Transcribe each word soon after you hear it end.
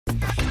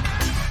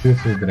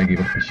Приветствую, дорогие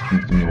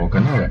подписчики моего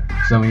канала.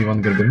 С вами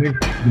Иван Гаргамель.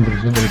 Добро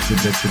пожаловать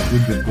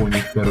в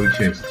Депонию вторую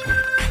часть.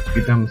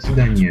 И там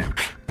свидание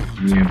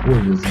не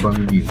более с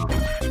бомбином.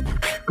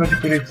 Как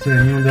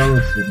говорится, не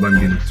удалось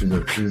бомбину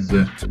связаться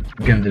из-за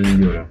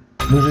гандалера.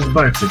 Нужно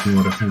избавиться от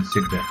него раз и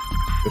навсегда.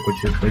 Так вот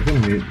сейчас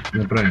пойдем и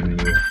направим на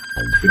него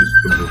через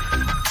трубу.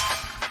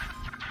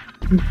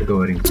 И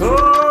поговорим.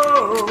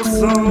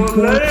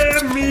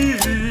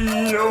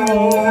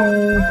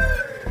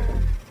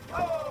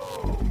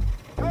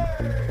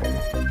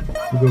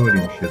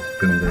 Поговорим сейчас с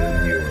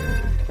гандалером.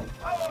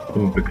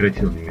 Он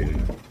прекратил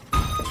немедленно.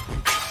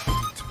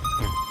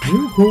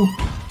 Юху!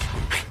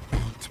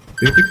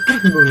 Ты ведь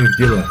экспертный был в моих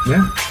делах, да?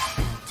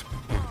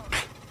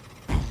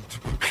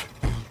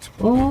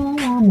 О,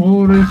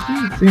 море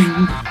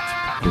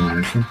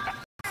конечно.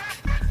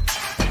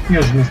 Я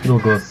уже настроил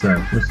голоса,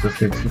 просто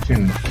сказать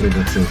случайно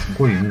произошел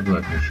бой, ну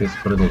ладно, сейчас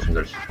продолжим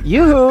дальше.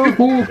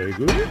 Yoo-hoo!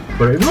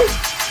 Пройду?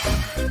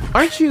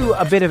 Aren't you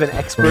a bit of an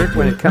expert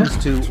when it comes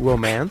to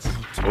romance?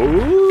 What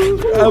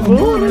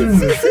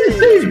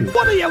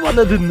do you want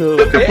to know?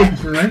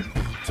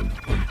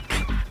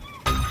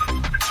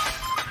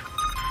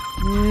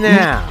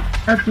 Now,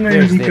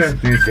 there's this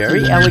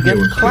very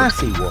elegant,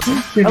 classy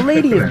woman, a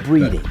lady of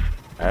breeding.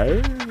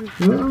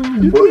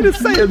 You need to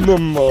say it no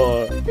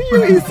more.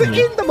 You is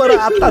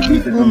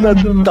una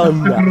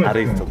donna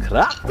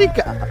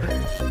aristocratica.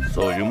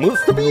 So you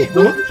must be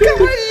un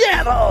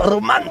caballero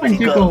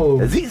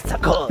romantico.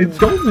 Esistono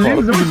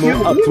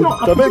ottimo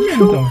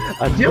appuntamento.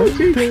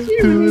 Andate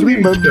to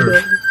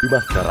rimanda. You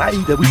must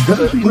ride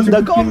with in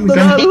the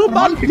gondola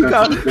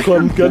romantica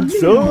con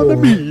canzone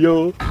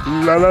mio.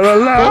 La la la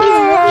la.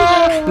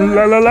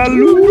 La la la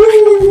lu.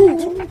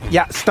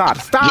 Yeah, stop!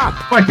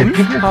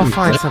 I'll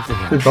find something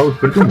else.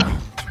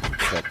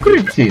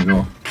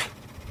 Кретину.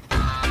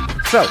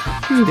 So,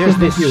 there's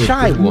this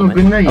shy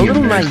woman, a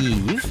little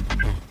naive.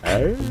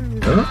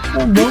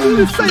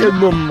 You say it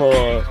no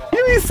more.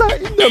 You say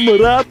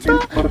innamorata.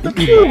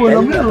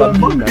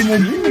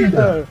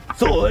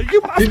 So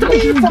you must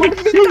be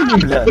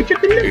formidable.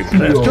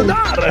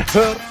 Impressionare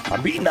her.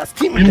 Bambinas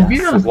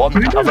timidas. Want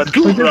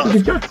avventura.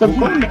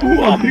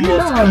 Uomo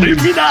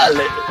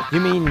criminale. You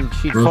mean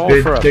she'd fall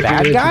for a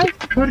bad guy?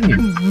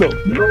 No.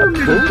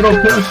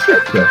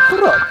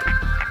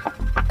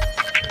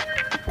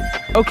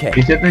 Okay,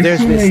 there's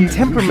this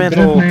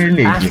temperamental,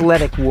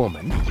 athletic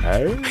woman.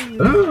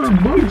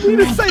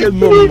 You say it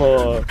no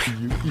more.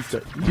 You is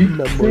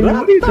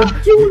innamorata.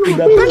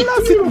 Una bella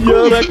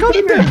signora con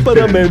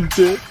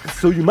temperamento.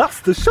 So you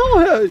must show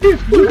her.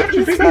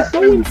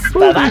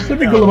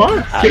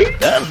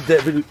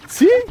 Daredevil.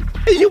 See?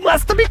 You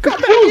must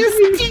become a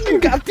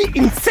stingati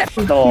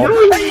insecto.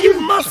 You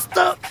must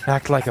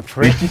Act like a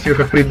prick. Вести себя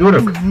как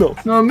придурок? No.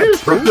 Но мне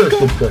просто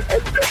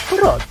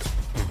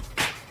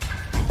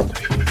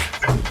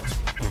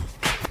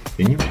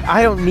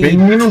I don't Мне need.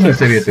 не нужны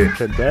советы.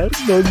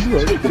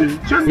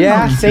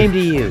 Yeah, same to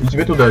you.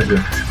 Тебе туда же.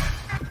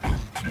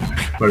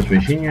 Прошу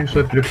прощения, что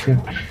отвлекся.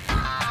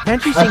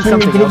 Can't you sing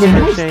something else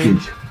for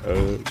change?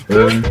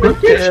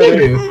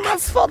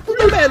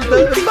 Sfortunatamente,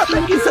 but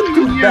it isn't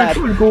too bad.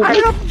 I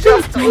have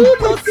just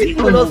uno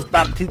singolo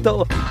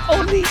spartito.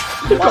 Only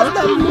one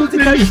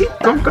musica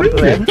scitta,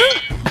 comprende?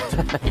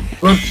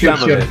 Вообще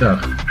в чертах.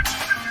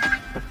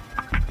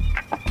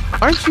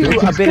 Aren't you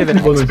a bit of an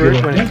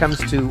expert when it comes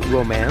to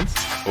romance?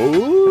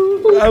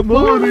 Oh,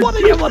 amor, what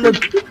do you want to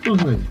do?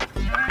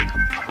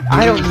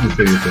 I don't нужны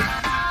советы.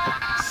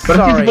 Sorry,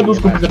 Простите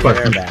подушку my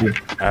безопасности.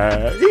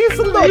 It's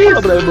no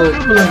problema.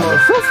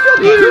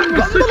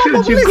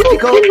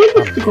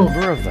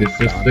 Ты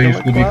состоишь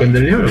в клубе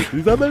кандалеров?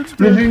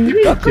 Вы же не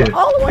видите?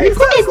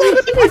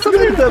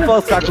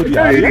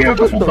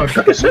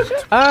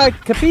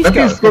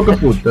 Capisco. Сколько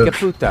футов?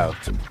 Caputo.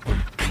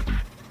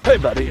 Hey,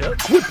 buddy,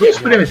 Не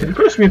шпряйся, ты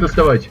хочешь мне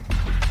доставать?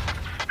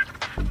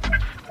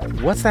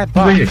 What's that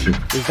box? Ящик.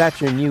 Is that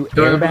your new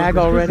Давай airbag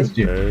already?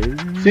 Си.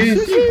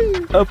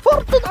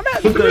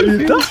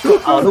 Fortunately, Doctor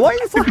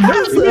always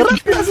has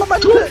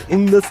replacement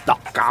in the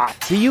stock.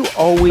 Do you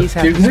always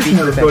have Ты to знаешь, speak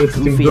надо with that разговаривать с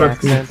этим goofy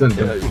дурацким accent?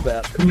 акцентом.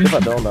 If I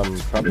don't,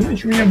 I'm probably...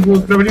 Иначе у меня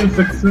будут проблемы с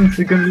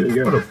акцентом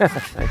кандалеров.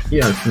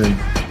 Ясно.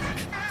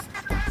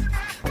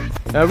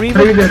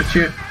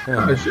 Arrivederci.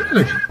 А, что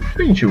значит?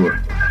 Да ничего.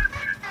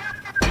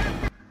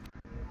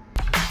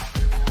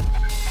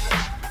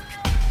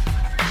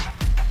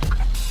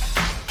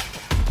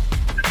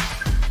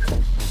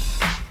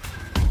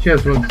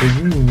 Сейчас вот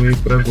соединим мы и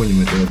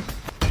прогоним этого.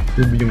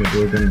 Убьем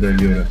этого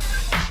гандалера.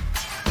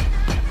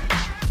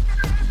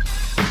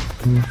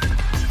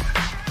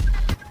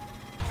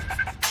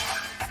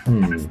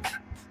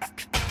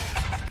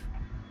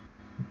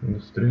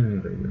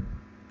 Настроение района.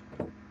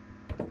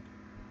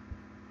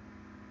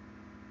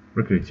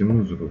 Проклятие,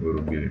 музыку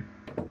вырубили.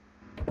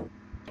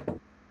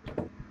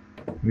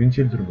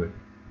 Вентиль трубы.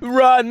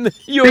 Run!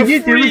 You're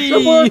Бегите, вы free!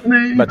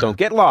 свободны! But don't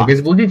get lost. Только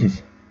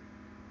заблудитесь.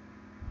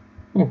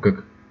 О,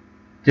 как.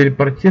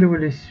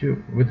 Телепортировались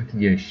в этот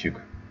ящик.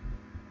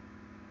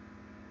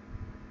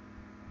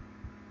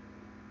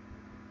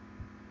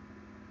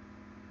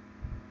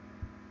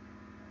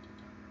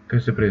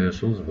 Кажется,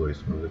 произошел сбой,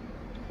 смотри.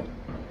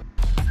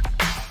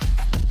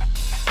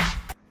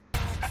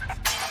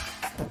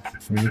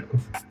 Минутку.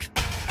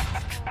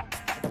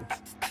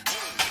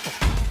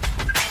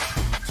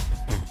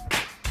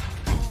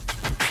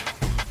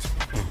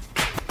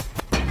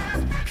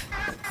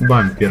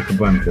 Бампер к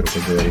бамперу,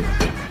 как говорится.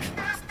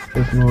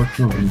 Сейчас мы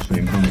снова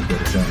начнем бампер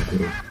к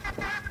бамперу.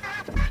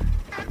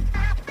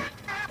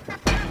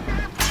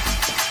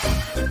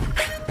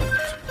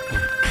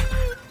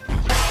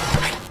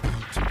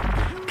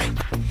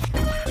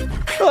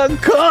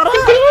 Ancora!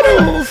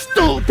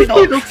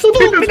 Stupido!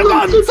 Stupido!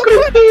 Ganzo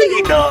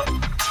cretino!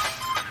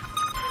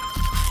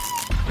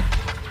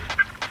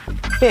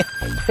 Oh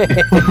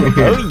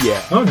yeah!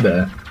 О,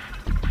 да.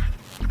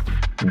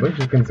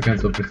 Больше, в конце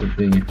концов,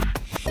 преступления.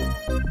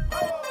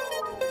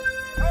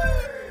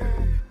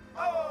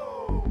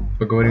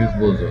 Поговорим с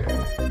Бозо.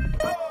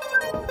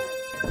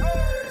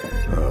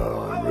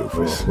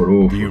 Rufus,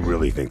 Руфус. you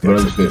really think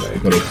Правда, that's a что good это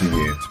idea? хорошая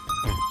идея.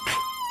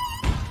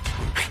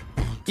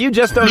 You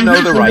just don't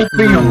know the right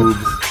moves.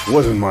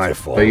 Wasn't my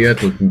fault. А я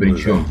тут ни при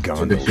чем.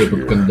 Это все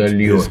тут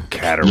кандалё.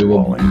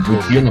 Его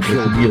бутье на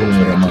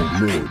процедурный роман.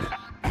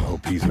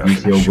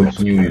 Если я его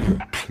больше не увижу.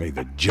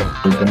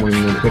 Только мой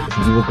как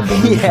его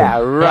компания. Yeah,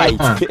 right.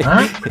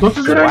 А? Кто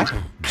ты зря?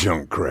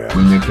 Junk crab.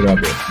 Мы не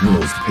крабы. Ну,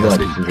 Plastic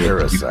клады и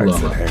parasites that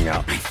хлама. hang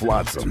out in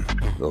flotsam.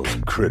 Those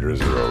critters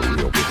are a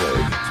real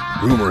plague.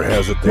 Rumor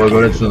has it Вот they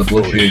говорят, что на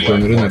площади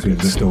черный рынок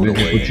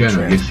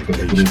случайно в ящиках с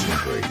грузом.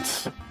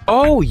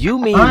 Oh, you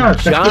mean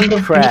junk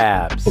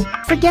crabs.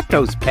 Forget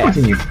those pests.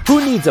 Who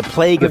needs a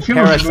plague of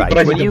parasites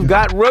when you've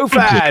got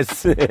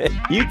Ruфус?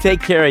 You take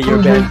care of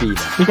your bambino.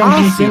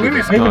 I'll see to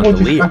this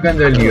gondolier.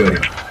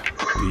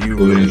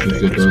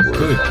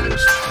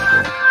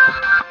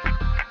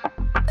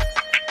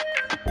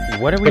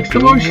 What are we Так что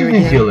мы doing вообще here не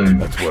again? делаем?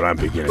 That's what I'm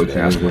beginning to Очень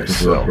ask возможный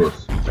myself. вопрос.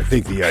 I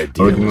think the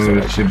idea Вроде was мы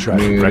that I should try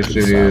to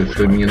решили, reconcile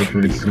что мне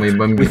нужно с моей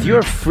бомбой. With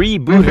your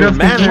freebooter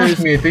manners,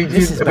 эта this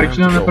идея is bound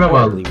обречена to на go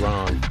провал. horribly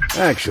wrong.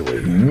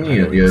 Actually,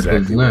 Нет, я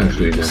это знаю,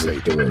 что я надо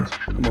сказать. I'm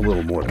a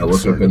little more А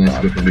вот как concerned она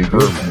about себя поведет,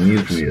 her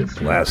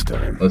неизвестно. last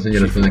time. Последний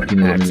раз она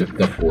кинула мне в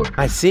топор.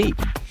 I see.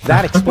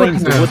 That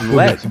explains the wooden Откуда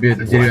leg. тебе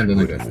эта деревянная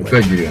нога?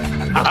 Какая деревянная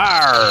нога?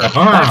 Arr,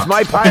 Ага, that's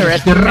my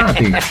pirate.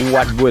 пираты.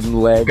 What wooden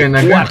leg? Какая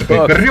нога, What какой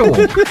hook? крёл.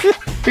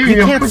 Ты You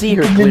её can't see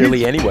her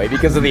clearly anyway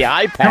because of the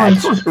eye Давай, patch,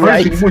 слушай,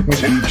 right? не будет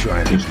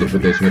мешать. Ты что,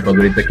 пытаешься меня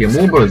поговорить таким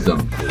образом?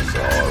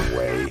 Bizarre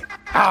way.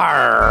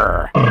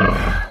 Arr.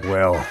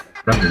 Well,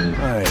 Правда нет?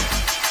 I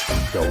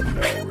don't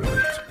know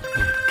really.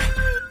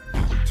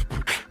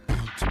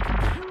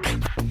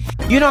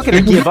 You're not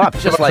gonna give up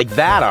just like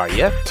that, are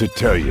you? To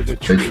tell you the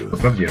Кстати, truth, по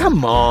правде.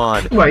 Come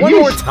on, Давай, one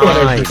more есть пару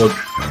time. штук.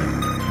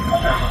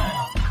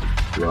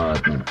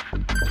 Ладно.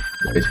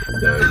 Опять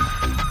дай.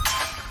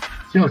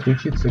 Все,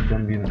 случится,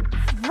 бомбина.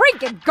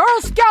 Freaking Girl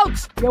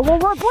Scouts! You will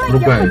regret your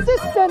Ругается.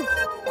 persistence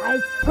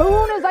as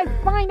soon as I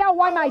find out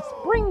why my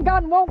spring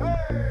gun won't.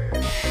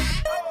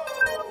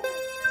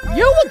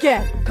 You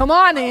again! Come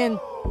on in!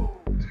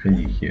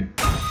 Заходи, Хе.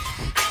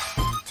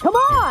 Come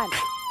on!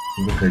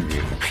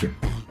 Заходи, Хе.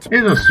 И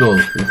зашел, и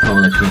снова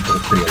начнется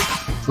расстрел.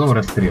 Снова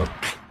расстрел.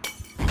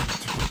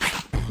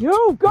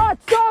 You've got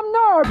some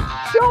nerve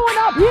showing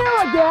up here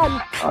again!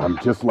 I'm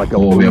just like a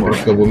О, я boomerang.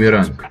 просто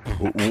бумеранг.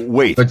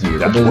 Wait, Кстати,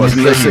 that это был wasn't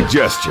a не совет.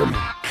 suggestion.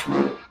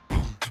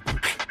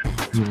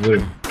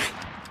 Взрыв.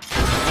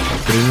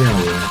 Стрелял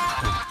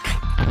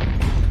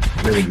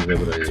я. Люди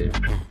забрали.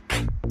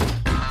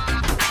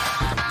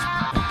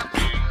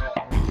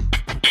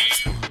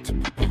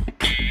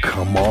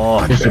 Come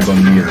on. Слушай,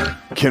 бомбина.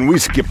 Can we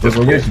skip this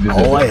Позвоняй bit? себе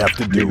All I забрать. have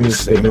to do is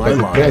say my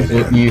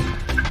line. И...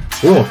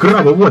 О,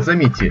 крабы, вот,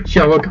 заметьте.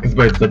 Ща вот как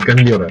избавиться от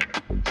конвейера.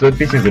 Свою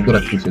песенку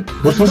дурацкую все.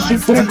 Вот слушай,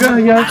 дорогая,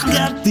 я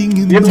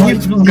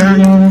вниз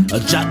взгляну.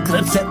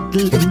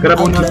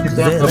 Крабы у нас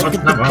внезапно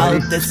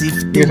обосновались. И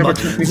же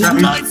почти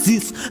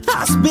смеялись.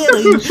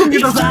 Что мне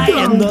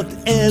доставил?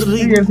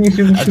 Я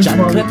снесу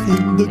вышибал. Раз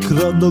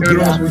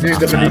людей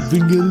добрались.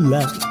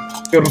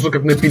 Першу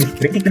как напились.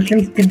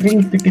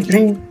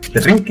 Тринки-тринки-тринки-тринки-тринки.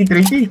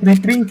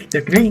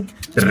 Тринки-тринки-тринки-тринки-тринки.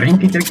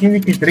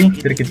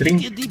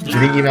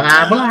 Тринки-тринки-тринки-тринки-тринки.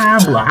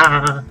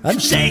 Бла-бла-бла.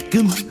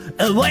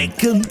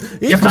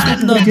 Я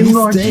проснулся среди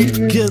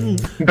ночи,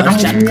 потому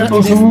что я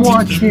должен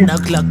мочи.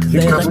 И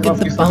крабы вас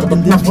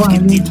присоединовали.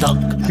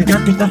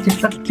 Сидят тик-так,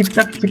 тик-так,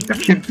 тик-так, тик-так.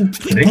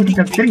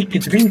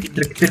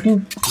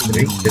 Тринки-тринки-тринки-тринки-тринки.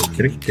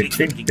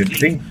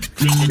 Тринки-тринки-тринки-тринки-тринки.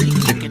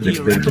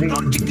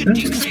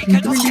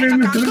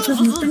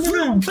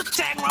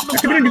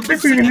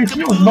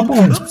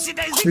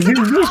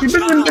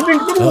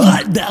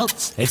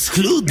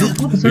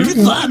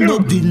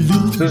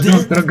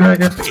 Сожжён, дорогая,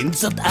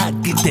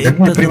 как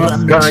мы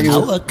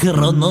превозгаю.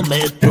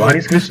 Твари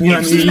с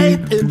клешнями.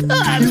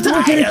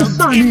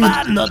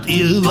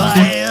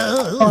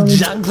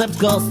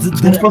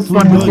 Ну,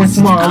 посмотри, хоть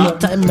мало.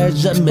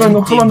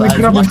 Но хламный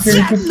крабы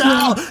все эти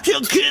слова.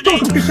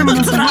 Только пишем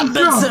на сам.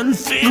 Ну,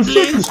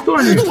 слышишь, что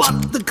ли?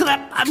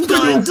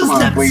 Что я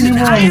сама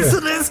понимаю?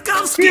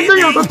 Не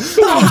дает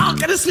How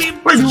can I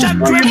sleep with Jack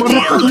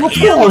Dracula?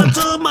 Equal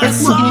to my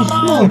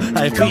sorrow.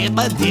 I fear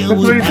my deal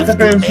will have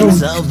to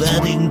exalt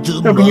that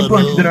into Только не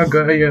плачь, blood.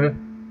 дорогая.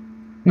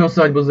 Но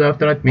свадьбу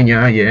завтра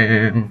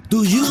отменяем.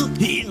 Do you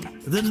hear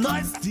the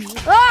noise?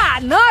 Ah,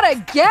 not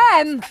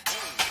again!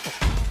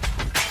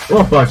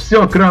 Опа,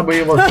 все, крабы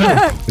его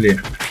съели.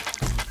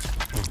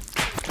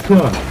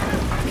 Так.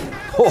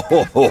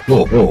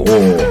 О-о-о.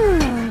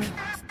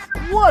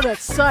 What a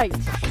sight!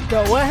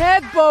 Go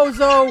ahead,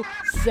 Bozo.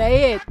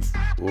 Say it.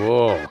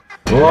 Whoa.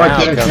 Вот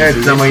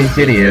начинается самое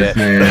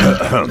интересное.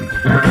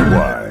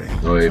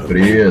 Ой,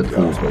 привет,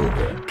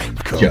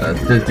 куколка.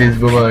 Часто здесь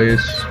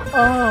бываешь?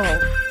 Oh,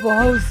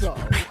 Bozo.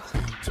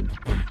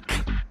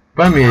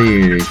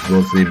 Помирились,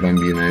 боссы и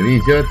бомбина.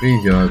 Везет,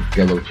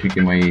 головчики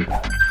мои.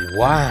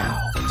 Wow.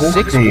 Ух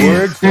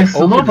ты, 6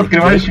 слов,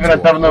 открывающих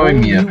врата в новый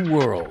мир.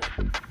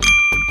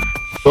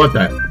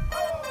 Что-то.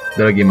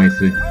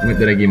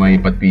 Дорогие мои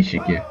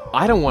подписчики.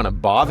 I don't want to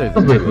bother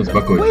Позволь them.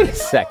 успокоиться. Wait a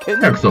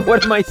second. Так, стоп.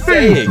 What am I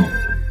saying?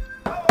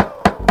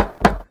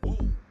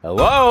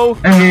 Hello?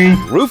 Эй,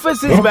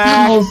 Rufus is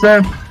back.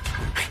 вернулся.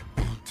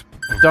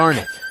 Darn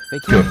it. They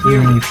Всё, can't hear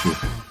не me. несу.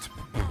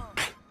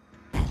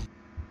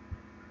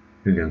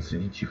 Лен,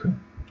 сиди тихо.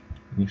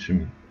 Не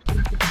шуми.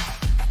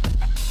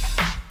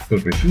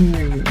 Прошу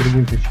прощения,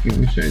 дорогие подписчики,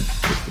 мешает.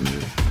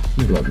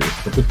 Ну ладно,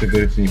 попытка,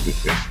 говорится, не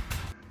пускай.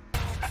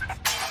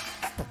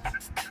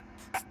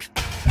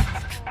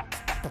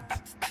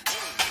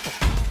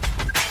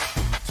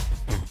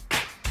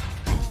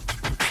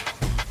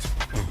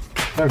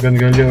 Так,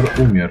 Ангалер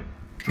умер.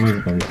 Мы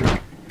запомнили.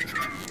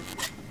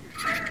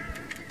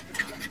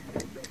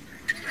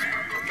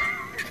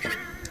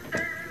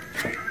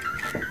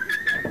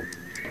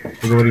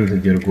 Поговорим за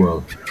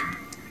Задира-Гоал.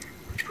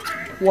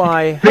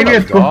 Why?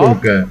 Привет, hello, doll.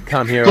 куколка.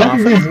 Come here Чем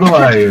ты often. здесь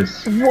бываешь?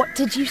 What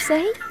did you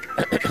say?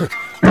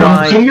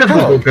 Привет,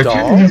 hello, куколка. Чем ты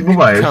doll. здесь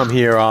бываешь? Come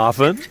here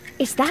often.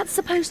 Is that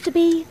supposed to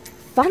be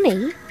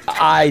funny?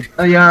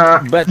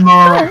 Я... But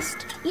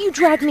First, you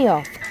drag me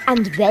off,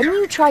 and then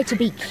you try to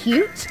be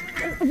cute?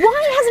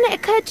 Why hasn't it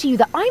occurred to you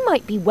that I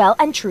might be well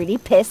and truly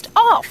pissed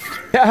off?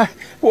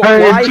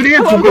 why?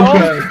 Привет, Hello, куколка.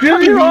 doll. Чем Come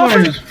ты here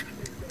often. бываешь?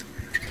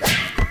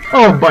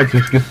 О,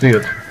 батюшки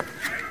свет.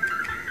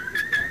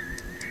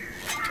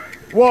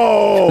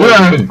 Whoa!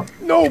 Эй,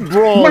 No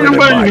brawl мы in любим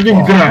my видеть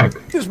bar. драк.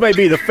 This may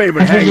be the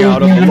favorite Это же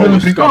hangout of the не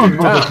lowest прикол scum in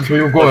был после town,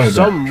 своего but города.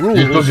 some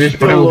И тут rules здесь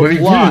правила still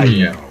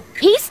поведения. apply.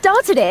 He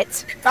started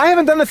it. I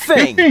haven't done a Я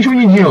thing. ничего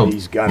не делал.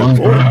 He's got a Он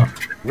point. прав.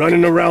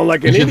 Running around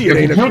like an Сейчас idiot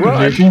как ain't a идиот, это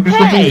crime. еще не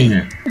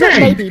преступление. But Эй,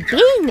 maybe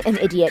being an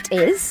idiot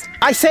is.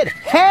 I said,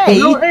 hey,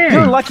 Hello, hey.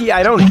 you're lucky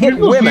I don't hit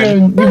ну, я women. не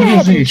Go люблю ahead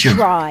and женщин.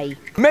 try.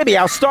 Maybe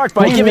I'll start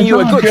by Ой, giving you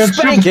a да, good ты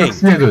отшибся как spanking.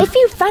 следует. If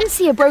you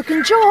fancy a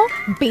broken jaw,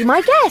 be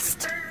my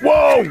guest.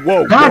 Whoa,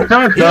 whoa, Так, whoa.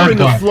 так, Here так, in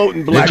the так. floating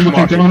Я black думаю,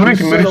 market, на we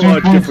рынке мы settle решим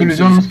our полностью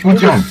цивилизованным differences in a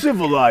путем.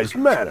 civilized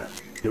manner.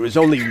 There is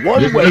only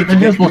one Есть way только to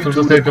один get способ you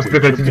заставить to вас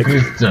прекратить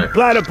грызться.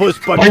 Platypus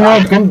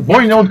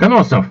Бойня potato.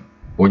 утконосов.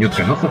 Бойня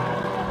утконосов?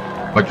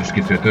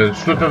 Батюшки свет, это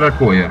что-то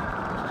такое.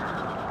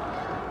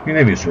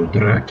 Ненавижу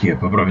драки,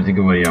 по правде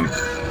говоря.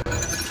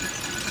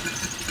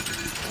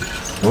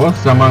 Вот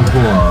сама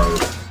Гоал.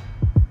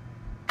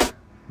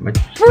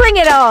 Bring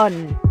it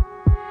on!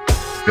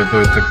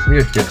 Готовится к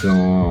смерти, это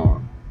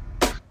он.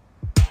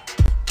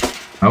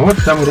 А вот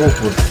сам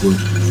Руфус.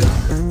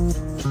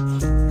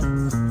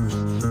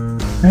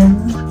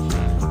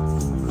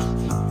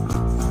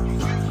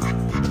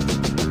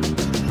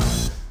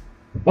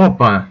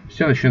 Опа,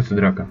 все начнется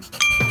драка.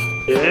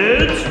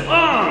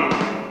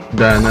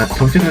 Да,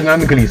 субтитры на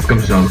английском,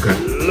 жалко.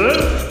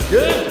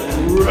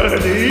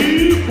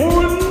 Ready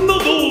for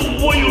another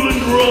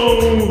violent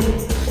round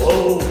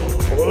of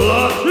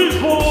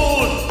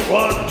Platypus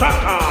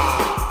Potato.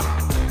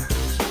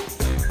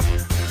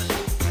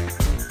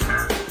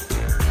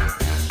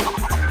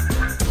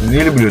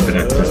 Не люблю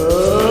драться.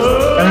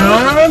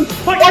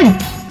 Ой!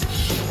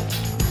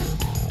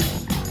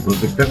 Вот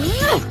так.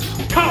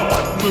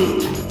 Coward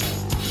move.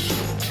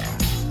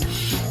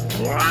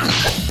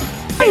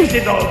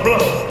 Fainted or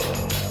blow.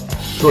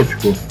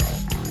 Точку.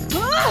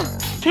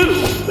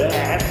 Too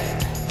bad.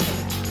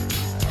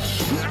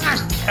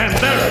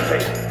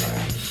 Embarrassing.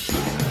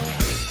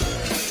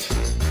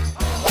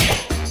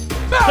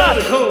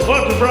 Cervical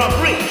vertebra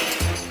breach.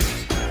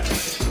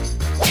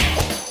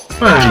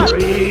 Ай,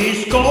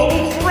 Three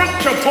skull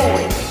fracture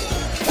point.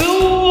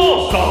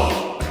 Still awesome.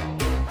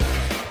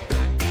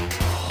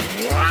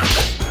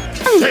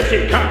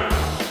 Sissy cut.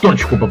 в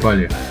точку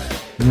попали.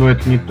 Но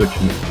это не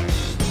точно.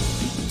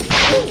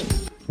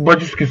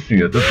 Батюшки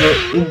свет,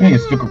 это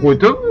убийство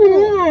какое-то.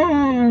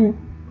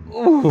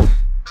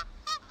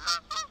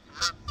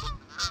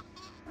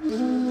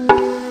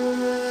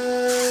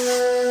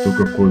 Что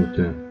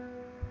какое-то.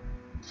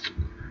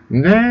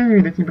 Да,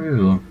 видать, не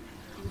повезло.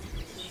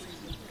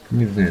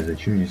 Не знаю,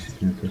 зачем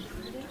действительно это.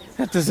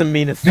 That doesn't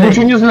mean a Ты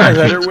ничего thing. не I знаешь.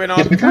 let her win Я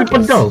on специально purpose.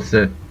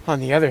 поддался. On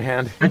the other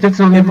hand, Хотя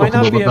целый it might неплохо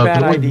not был be a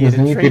bad бы idea to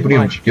знаменитые trade my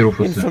приемчики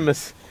Руфуса.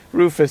 infamous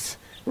Rufus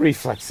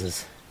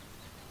reflexes.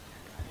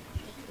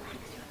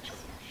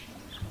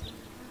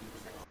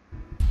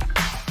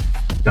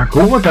 Так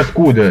вот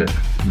откуда,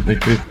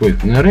 значит,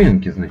 происходит. На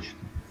рынке, значит.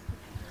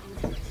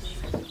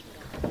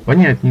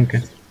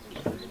 Понятненько.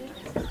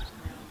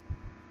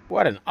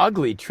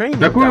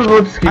 Такой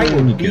вот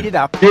схемник.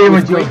 Я его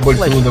делать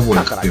больше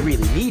удовольствия.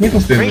 Не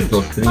постоянно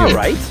что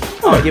тренировать.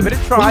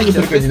 Ладно,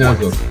 только один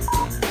разок.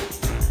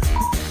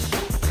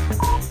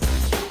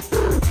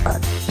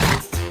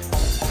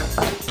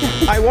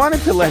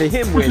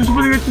 Хочешь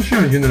подыграть еще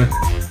один раз?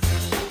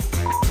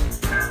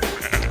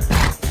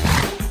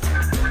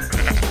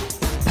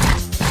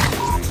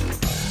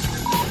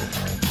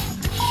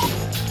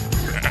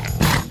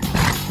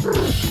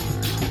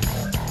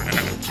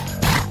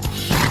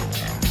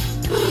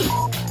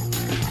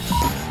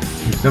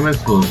 Самое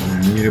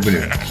сложное, не люблю.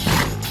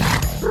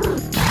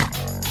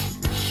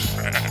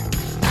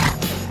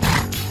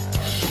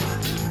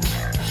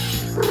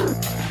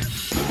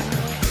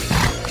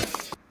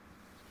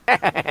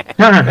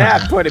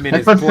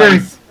 Это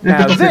подставить.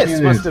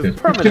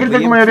 Теперь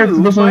как моя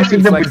реакция должна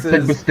всегда будет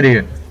стать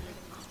быстрее.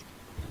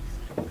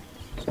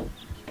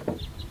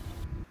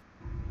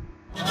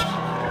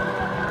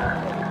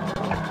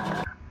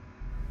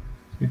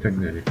 И так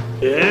далее.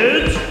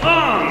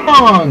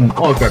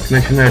 О, как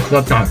начинается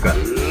атака.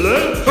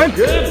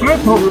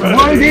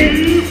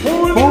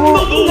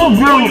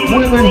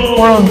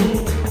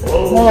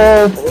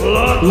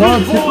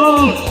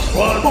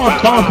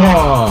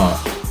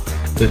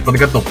 То есть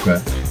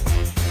подготовка.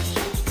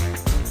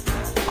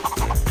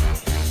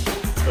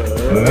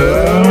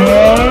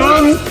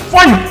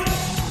 Ой!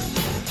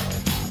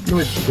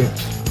 Давай сюда.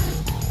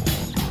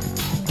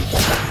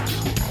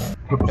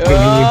 Пропускай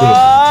мини-игру.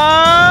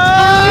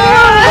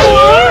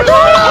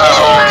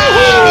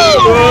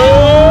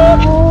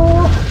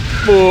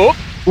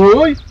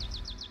 Ой!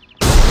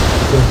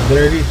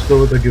 Поздравить, что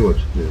в итоге вот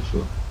что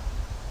произошло.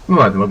 Ну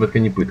ладно, попытка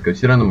не пытка,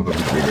 все равно мы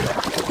победили.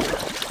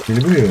 Не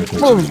люблю я это.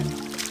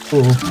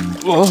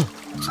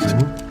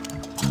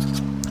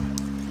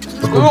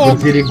 Походу,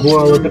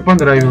 Задира-Гоал это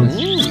понравилось.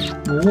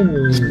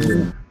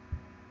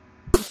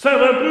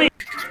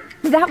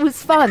 That was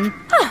fun.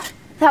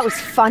 That was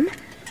fun.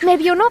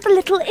 Maybe you're not the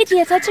little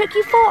idiot I took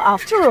you for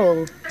after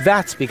all.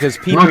 That's because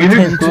people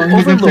tend to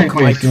overlook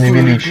my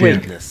true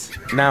greatness.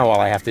 Now all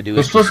I have to do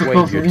is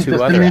persuade your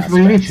two other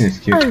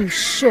aspects. Oh,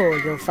 sure,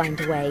 you'll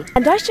find a way.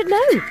 And I should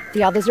know.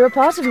 The others are a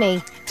part of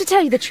me. To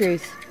tell you the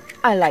truth,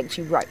 I liked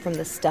you right from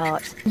the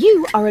start.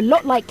 You are a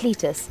lot like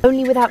Clitus,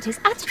 only without his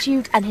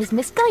attitude and his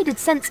misguided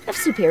sense of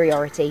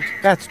superiority.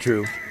 That's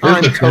true.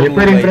 I'm totally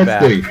laid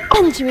back.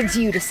 And you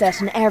exude a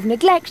certain air of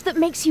neglect that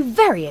makes you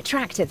very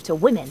attractive to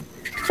women.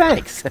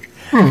 Thanks.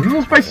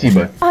 Ну,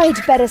 спасибо.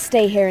 I'd better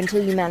stay here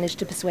until you manage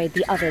to persuade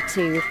the other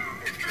two.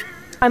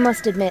 I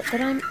must admit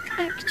that I'm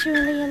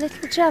actually a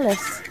little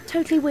jealous.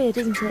 Totally weird,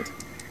 isn't it?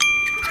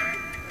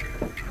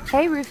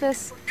 Hey,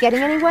 Rufus. Getting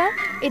anywhere?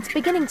 It's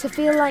beginning to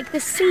feel like the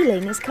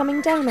ceiling is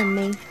coming down on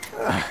me.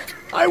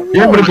 I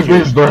warned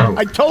you.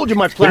 I told you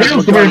my plan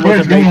was going to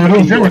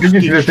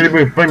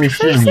be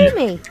see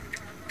me.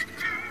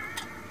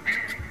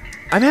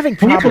 I'm having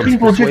problems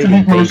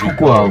persuading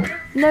Малышка-Гоал.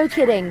 No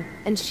kidding.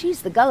 And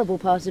she's the gullible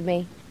part of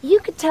me. You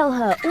could tell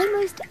her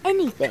almost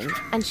anything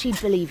and she'd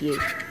believe you.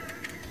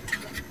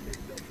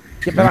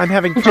 Yeah, but I'm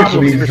having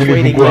problems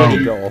persuading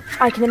Ledi-Goal.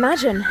 I can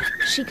imagine.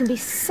 She can be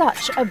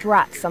such a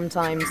brat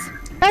sometimes.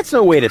 That's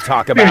no way to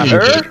talk about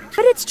her.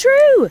 But it's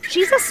true.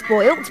 She's a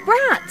spoilt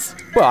brat.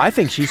 Well, I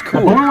think she's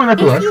cool.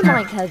 If you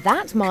like her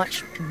that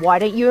much, why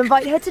don't you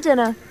invite her to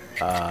dinner?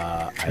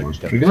 I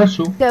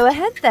don't. Go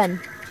ahead then.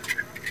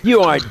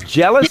 You aren't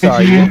jealous,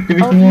 are you?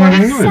 Of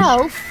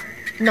myself?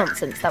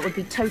 Nonsense. That would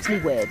be totally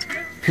weird.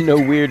 No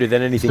weirder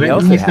than anything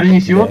else that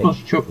happened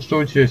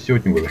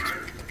today.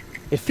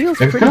 It feels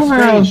pretty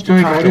strange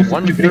to talk to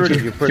 1/3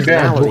 of your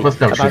personality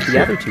about the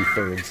other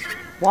 2/3.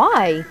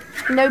 Why?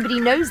 Nobody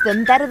knows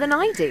them better than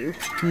I do.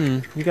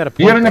 You got a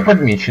point.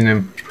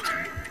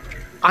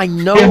 I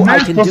know I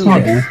can do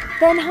this.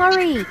 Then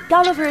hurry.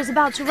 Gulliver is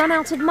about to run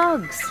out of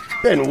mugs.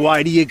 Then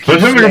why do you keep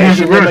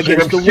smashing them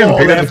against the wall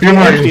after you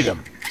empty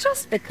them?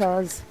 Just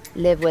because.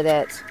 Live with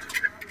it.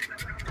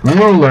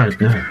 Ну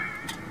ладно.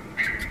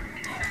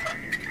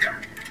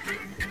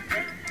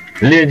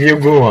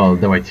 Леди-Гоал,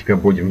 давайте-ка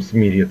будем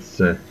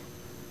смириться.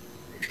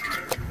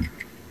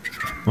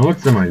 Вот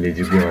сама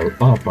Леди-Гоал.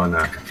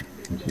 Опа-на.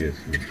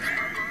 Интересно.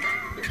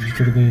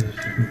 Когда я здесь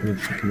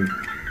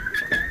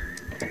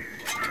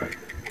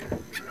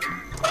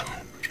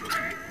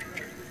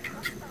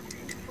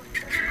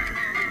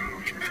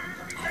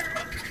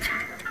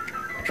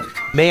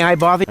May I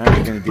bother?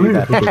 I'm gonna do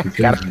that.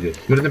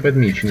 Верно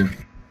подмечено.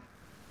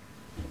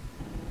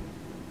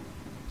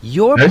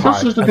 You're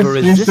part of a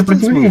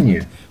resistance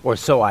movement, or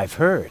so I've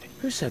heard.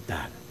 Who said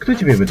that? Кто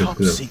тебе об этом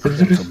сказал?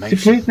 Это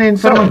секретная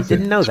информация.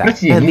 Didn't know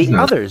that. And the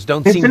others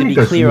don't seem to be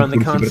clear on the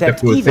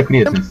concept either.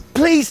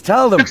 Please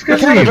tell them.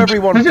 Kind of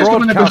everyone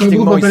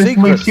broadcasting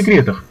my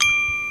secrets.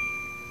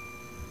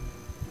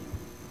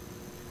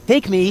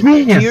 Take me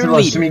to your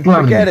leader.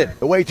 Forget it.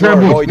 The way to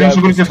avoid that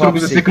is top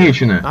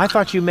secret. I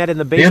thought you met in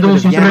the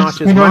basement of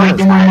Janosh's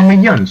mother's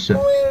house.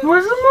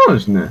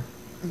 Возможно.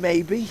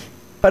 Maybe.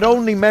 But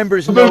only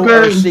members know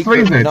Только our свои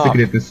secret знают knock.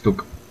 секретный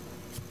стук.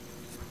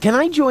 Can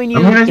I join А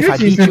you мы if I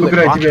возьмете, beat если you я at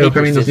играю rock, тебя в paper,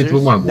 камень, ножницы, scissors?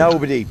 бумагу?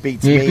 Nobody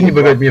beats Никто me не in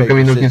бывает rock, меня в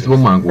камень, paper, ножницы, scissors.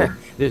 бумагу.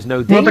 There's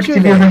no Ну так danger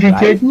тебе there,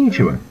 защищать right?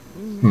 нечего.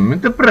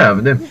 Это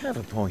правда. You have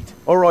a point.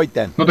 All right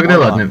then. Ну тогда Hold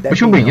ладно. on, let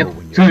Почему me бы и know нет? when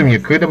you're Скажи мне,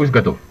 когда будешь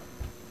готов?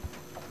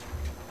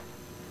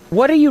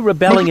 What are you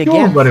rebelling Против чего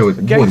against? боролись?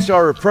 against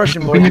our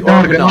oppression by the Гнета organon.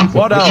 органанцев.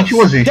 What Против else?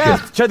 чего же еще?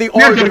 Death to the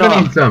Смерть organon.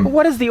 органанцам.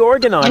 What has the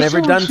organon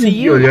ever done to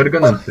Сделали you?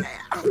 органанцы.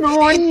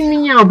 Ну они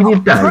меня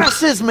угнетают.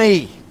 Oppresses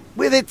me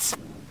with its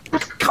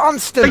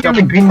constant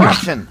Такая гнет.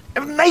 oppression.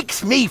 It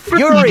makes me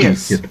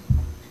furious.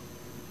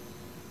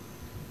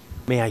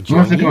 May I join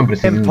Можно к вам you?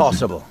 присоединиться?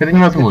 Impossible. Это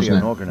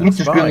невозможно.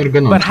 Лучше шпион But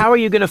органанцев. how are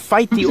you going to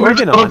fight the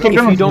organon if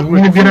you don't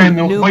Мы набираем recruit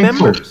новых new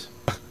бойцов. members?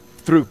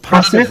 Through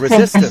passive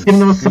Посредством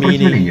пассивного resistance.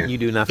 сопротивления. Meaning you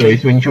do nothing. То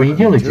есть вы ничего не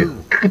делаете?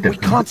 Как это? We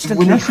Вы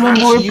constantly на hatch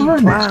свой new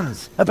планы.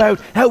 plans about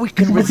how we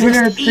can resist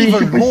Сопротивляться еще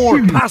even more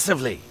пассивно.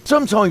 passively.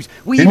 Sometimes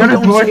we even Иногда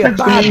don't бывает say a так,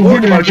 что bad неделю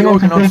word about the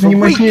органанцев organon даже for не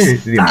weeks.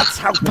 материт. That's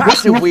how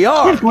passive we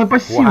are. Мы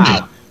пассивны.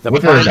 Wow. The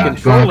Вот plan это да. controller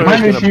is going to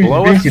Командующий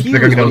blow a бесится, fuse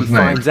когда when he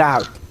узнает. finds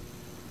out.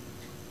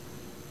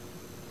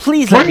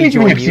 Please let me Возьмите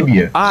меня join к you.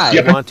 себе. I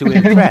Я want to хочу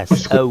impress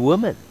девушку. a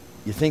woman.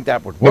 You think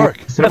that would work?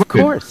 Of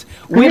course,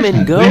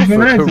 women go Мне for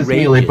нравятся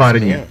смелые courageous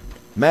парни. men.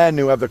 Men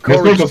who have the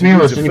courage Настолько to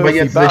смело, use что a не filthy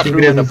боятся зайти в bathroom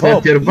in грязный the pub.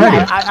 сортир в Yeah,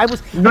 баре. I was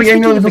Но я thinking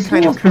имел в of the виду kind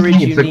смело of courage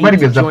you спуститься к баре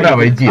need to за join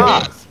правое the дело.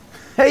 cause.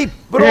 Hey,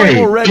 but I'm Эй,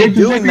 already я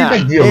уже doing и так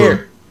that. делаю. Here,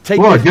 take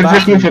Вот, this держи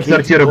bathroom ключ от key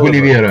сортира to Oliver.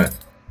 Гулливера.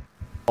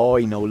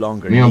 I no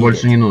longer Мне он need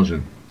больше it. не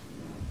нужен.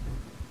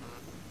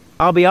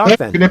 I'll be off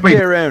then. Когда See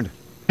you around.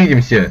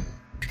 увидимся.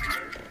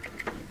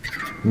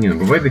 Не, ну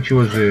бывает, до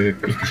чего же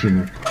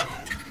картина.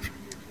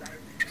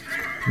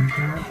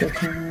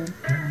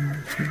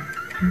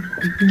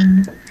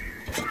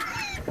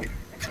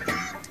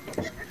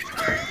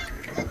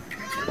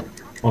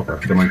 О,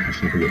 как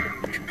романтичный клип.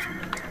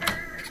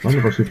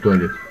 Ладно, пошли в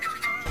туалет.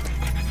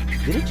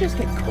 Did it just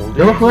get colder?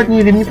 Стало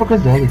холоднее, или мне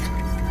показалось?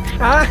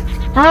 Ah,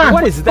 А!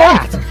 what is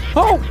that?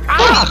 Oh,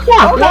 ah!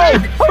 Oh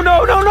no! Oh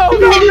no! No! No!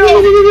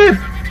 No! No!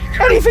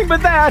 Anything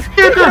but that!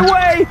 Get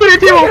away!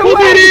 Уберите его! Get away!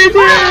 Уберите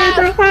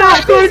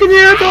это! Только не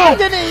это!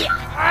 Agony!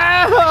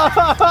 Ah!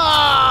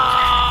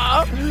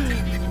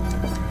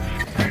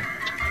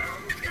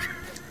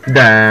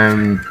 Да.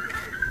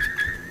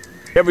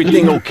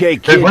 Everything okay,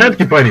 Ты в kid?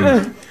 порядке, парень?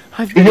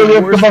 I've been Видел in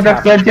я в worse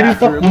кабаках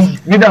сортиристов? bathrooms.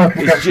 Видал в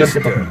It's кабаках just,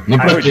 сортиристов. I Ну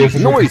просто heard если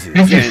these noises,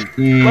 кричишь and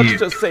и... Let's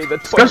just say the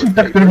Скажем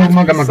так, toilet paper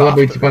бумага могла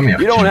бы идти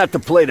помягче. You don't have to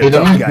play the Это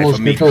tough guy for может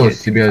me, голос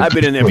kid. себя I've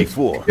been in there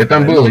чувствовать. before. Я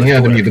там был, не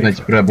надо мне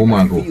гнать про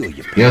бумагу.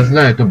 Я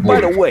знаю эту By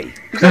the боль. way,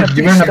 Кстати, у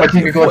тебя на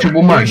ботинке клочок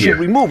бумаги.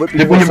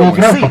 Ты бы его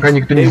украл, пока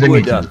никто не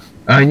заметил.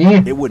 А они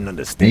They wouldn't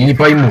и не understand.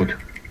 поймут.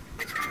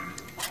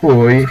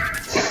 Ой.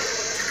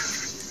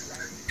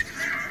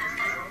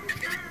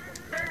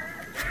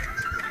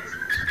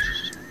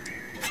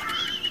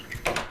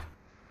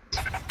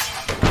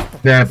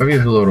 Да,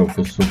 повезло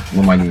Руфусу,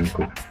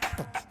 маманеньку.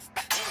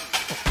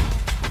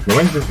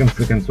 Давайте в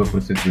конце концов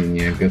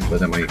просветление,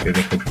 господа мои,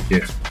 когда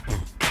хотите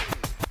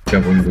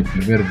кого-нибудь,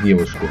 например,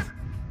 девушку.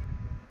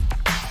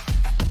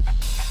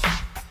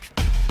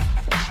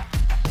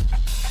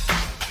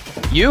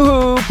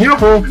 Yoo-hoo!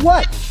 Йоху!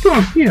 What? Что?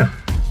 Нет.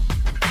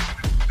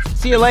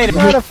 See you later.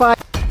 Modify.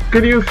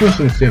 Скорее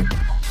услышимся.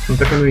 Ну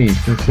так оно и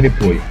есть, он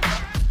слепой.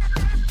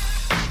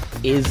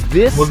 Is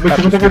this Может быть, a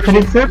это какой-то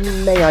рецепт?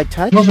 May I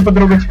touch? Можно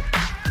потрогать.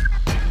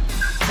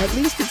 At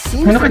least it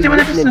seems Ну to be хотя бы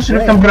written in написано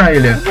шрифтом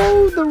Braille. Брайля.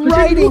 Though the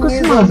Хотя writing много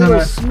is a смазано.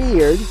 little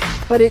smeared,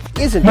 but it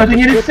isn't. Но это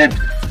не рецепт.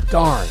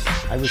 darn?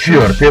 I was so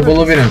Черт, я sure. был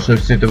уверен, что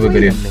все это Wait a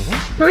выгорит. minute.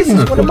 Погоди This is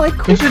минутку. one of my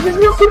Я что-то из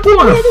него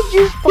купона. Where did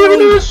you Я его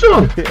не find?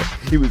 нашел.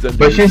 He was under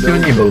По his счастью, он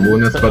nose. не был бы у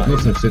нас под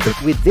носом все это.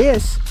 With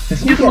this,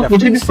 С you ним get a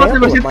получили free бесплатно sample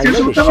во of всех my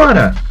свежего latest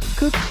товара.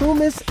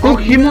 Cucumis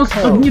Кухимус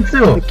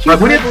Студницел.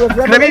 Огурец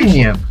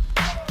откровения.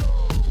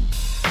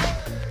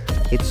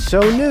 It's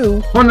so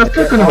new. Он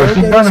настолько новый,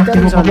 что данных к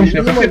его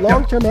публичных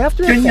эффектах.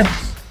 Все нет.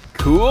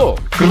 Cool.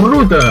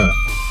 Круто!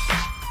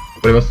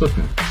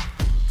 Превосходно.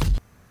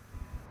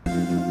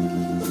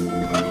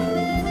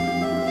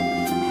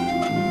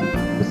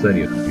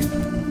 Косорецкий.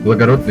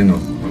 Благородный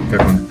нос.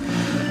 Как он?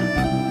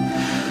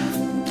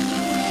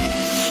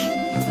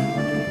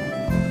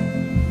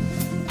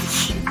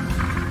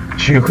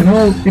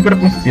 Чихнул и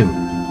пропустил.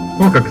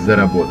 О, как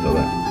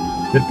заработало.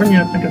 Теперь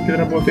понятно, как это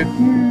работает.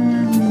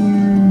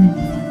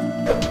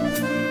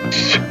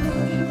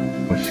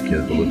 Башки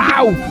забыл.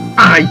 Ow!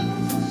 Ай!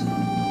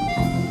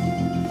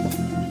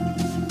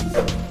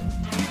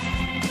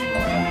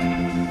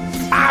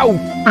 Ow!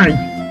 Ай!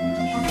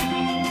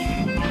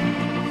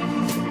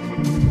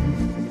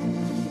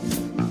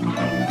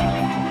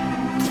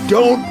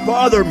 Don't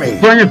bother me.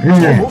 Занят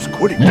меня! Almost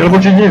quitting.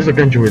 Рабочий день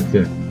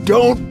заканчивается.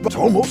 Don't. It's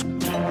almost.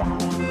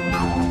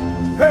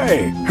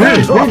 Hey, Эй,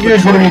 hands off руки the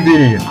от train.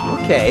 двери.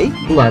 Okay.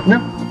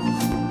 Ладно.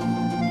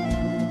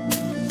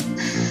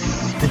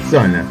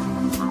 Специально.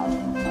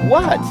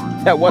 What?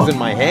 That wasn't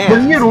my Да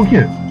hand. мне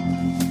руки.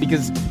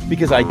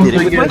 Because I did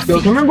it with Я my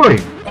сделал feet.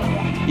 ногой.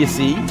 You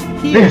see?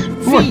 Видишь,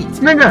 Here.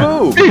 feet. Нога.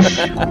 Boom.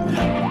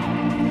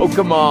 Oh,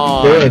 come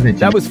on.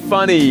 That was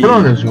funny.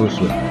 Правда же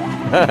вышло.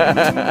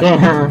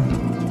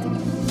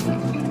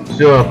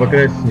 Все,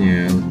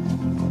 покраснел.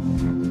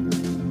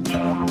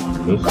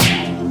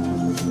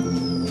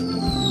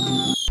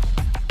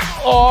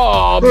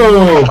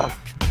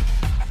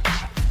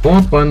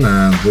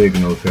 Опа-на,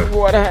 выгнался.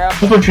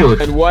 Что случилось?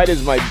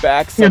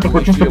 Я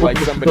такое чувство, будто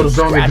кто-то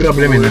ржавыми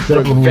граблями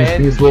нацарапал мне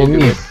спине слово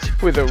 «месть».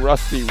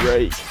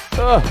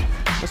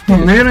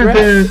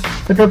 Наверное,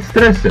 это от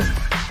стресса.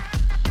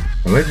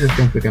 Давай же в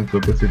конце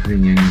концов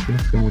посветление, не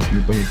просто кому-то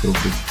не понять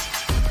Руфус.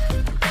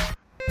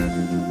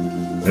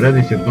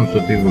 Радуйся в том, что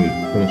ты его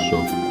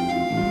хорошо.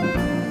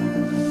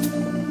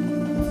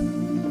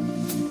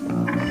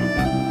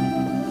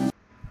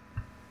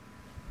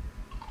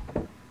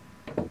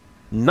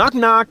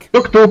 Knock-knock.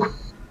 Тук-тук.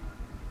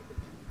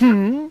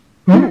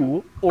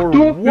 Who or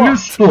Кто или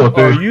что what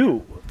ты? are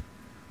you?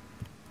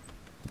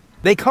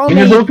 They call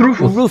Меня me зовут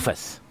Руфус.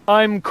 Rufus.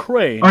 I'm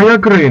Crane. А я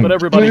Крейн. But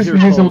everybody Люди here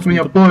здесь calls зовут me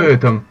меня the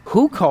поэтом.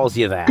 Who calls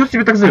you that? Кто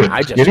тебя так зовет?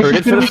 I just Я heard лично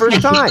it for the впервые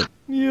first слышу. time.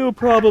 You Ты,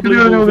 probably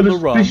наверное, move in the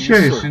wrong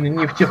встречаешься circle.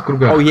 не в тех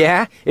кругах. Oh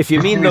yeah? If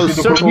you mean those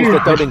circles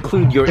that don't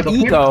include your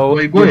ego,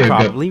 you're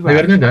probably right.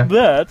 Наверное, да.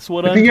 That's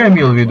what Это I'm я talking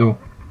имел в виду.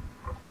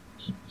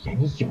 Я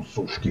не ем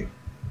сушки.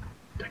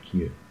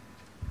 Такие.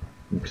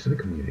 Ну, представляй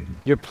ко мне.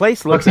 Your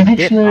place looks a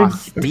bit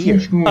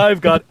austere. I've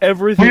got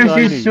everything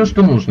I есть все, need.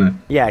 что нужно.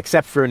 Yeah,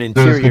 except for an За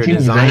interior исключением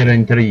design. дизайнера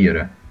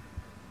интерьера.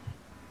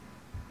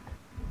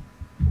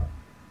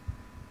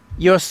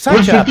 You're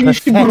such a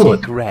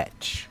pathetic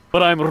wretch.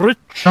 But I'm rich.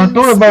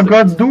 Зато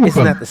богат Isn't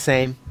духом. that the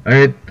same? А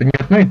это не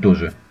одно и то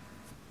же.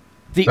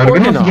 The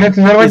Органон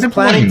собирается взорвать Organon is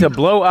planning to Депонию.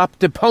 blow up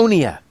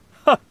Deponia.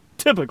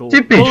 Typical.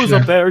 Типично. Those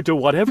up there do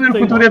whatever they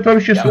Сверху творят want.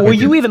 вообще, что Were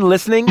you хотят. even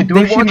listening? Ты They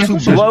вообще want не to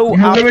слушаешь? blow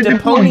Не up взрывай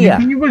Депонию,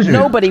 ты не Deponia. выживешь.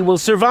 Nobody will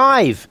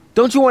survive.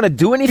 Don't you want to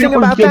do anything Я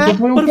about хочу по that?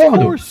 твоему But of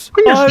поводу. course,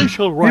 Конечно. I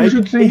shall Я write пишу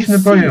a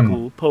циничную поэму.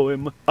 cynical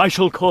poem. I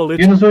shall call it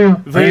Я назову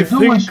They «Они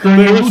думают, Think что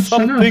они There's лучше нас».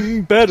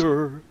 Something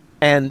Better.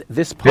 And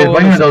this poem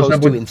Депония is должна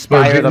supposed to быть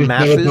inspire the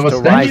masses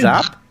to rise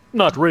up?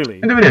 Not really.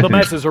 Это вряд The ли.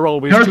 masses are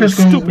always Я too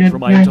слишком stupid for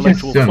my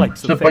intellectual flights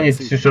чтобы and понять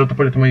fancy. всю широту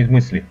полета моих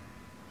мыслей.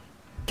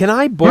 Can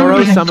I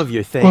borrow some of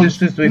your things?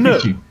 Кое-что из твоих No.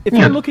 вещей. If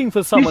you're Нет. looking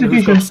for someone Если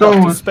who's ты got ищешь stuff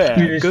to того,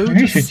 spare, go to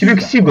вещи, тебе к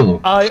Seagull.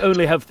 Сигалу. I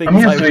only have А things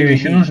мне I свои really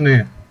вещи need.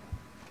 нужны.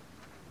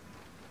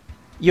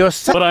 You're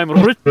such... But I'm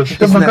rich. Просто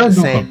ты Isn't that богат the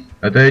духом. same?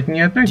 Это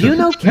не одно и Do то you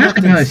же. know Знаешь, как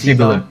Captain она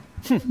Сигала?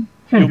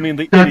 You mean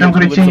the Да, idiot там who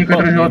lives кретин, above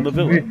который me in the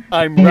живет villa?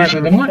 I'm ниже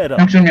rather надо мной, fed он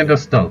up. что меня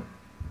достал.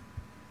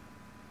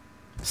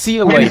 See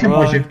you Увидимся later.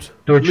 позже. Right.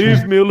 Точно.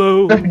 Leave me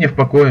alone. Оставь меня в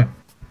покое.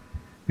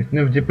 Ведь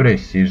он в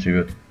депрессии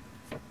живет.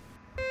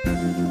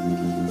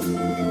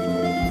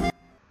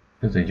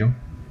 Зайдем.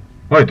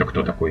 А это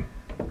кто такой?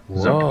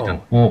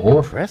 Замкнутый.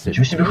 Ого,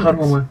 ничего себе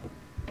хоромы.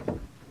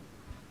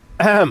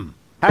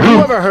 Have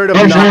you ever heard of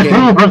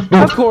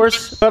knocking? Of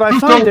course, but I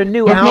find their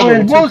new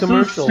album too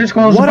commercial.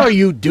 What are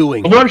you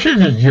doing? Что вообще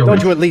здесь Don't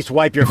делаешь? you at least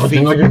wipe your Хоть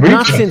feet? ноги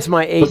Not вытри. since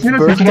my 8th Последний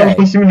раз я birthday.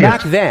 по 7 лет.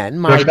 Back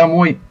then, Когда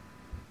мой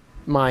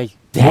my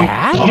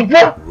dad?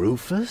 папа,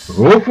 Rufus?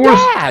 Руфус,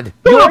 Dad,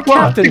 you're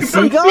папа, ты Captain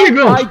как Seagull?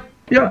 Сигал.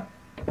 Я...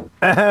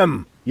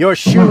 Ahem. Your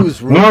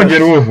shoes, Ноги,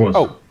 Rufus.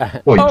 Руфус.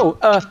 Ой,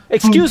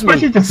 Excuse me,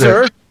 Простите,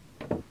 sir.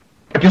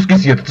 Отеческий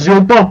свет, это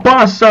же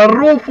папаша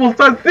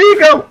Руфуса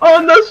Сигал!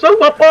 Он нашел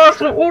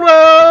папашу!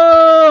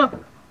 Ура!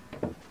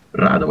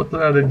 Радоваться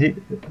надо,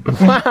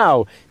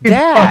 Wow,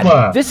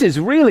 Papa. Dad, this is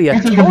really a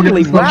This is totally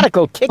really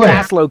radical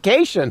kick-ass fun.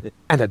 location.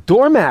 And a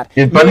doormat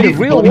И made of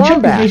real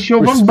wombat. еще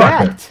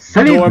вомбака. Respect.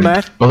 Солидный.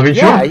 Doormat?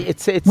 Половичок. Yeah,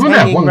 it's Ну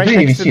да, hanging вон right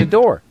двери next to the висит.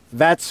 door.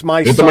 That's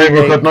my Это мое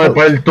Sunday выходное coat.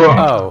 пальто.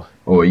 Oh,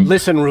 Ой.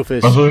 Listen,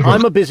 Rufus, Послушай,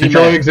 I'm a ты busy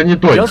человек man.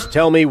 занятой. Just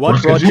tell me what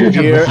Расскажи, brought you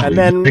чем here, ты and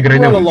then играй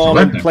на run улице, along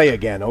ладно? and play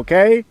again,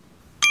 okay?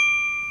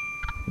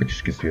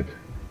 Батюшки свет.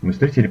 Мы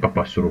встретили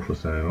папашу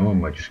Руфуса. О,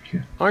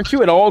 батюшки. aren't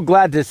you at all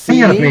glad to see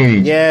Приятно me?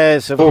 видеть.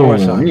 Yes, of О,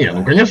 course I не, am.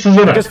 ну конечно же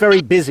I'm рад. just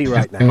very busy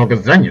right Ты now. немного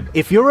занят.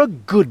 If you're a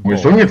good Вы boy,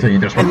 что не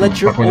цените, что and let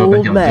your спокойно old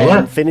доделать дела?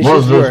 man finish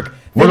his work,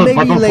 then Может, maybe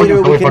потом later сходим we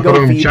с тобой can go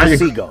покормим feed the чаек?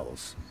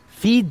 seagulls.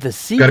 Feed the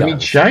seagulls?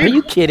 Кормить чаек? Are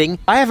you kidding?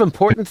 I have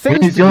important Мне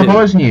things to дело do.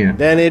 поважнее.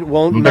 Then it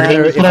won't Ну тогда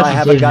matter не if I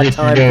haven't got спрашивай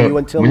time for you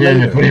until у меня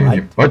нет later, времени.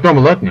 right? Потом,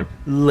 ладно?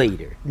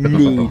 Later. потом.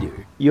 Later.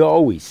 You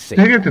always say.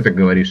 Ты как ты так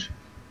говоришь?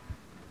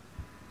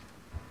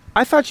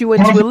 I thought you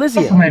went to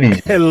Elysium.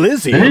 Остановись.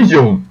 Elysium?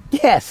 Elysium.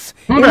 Yes,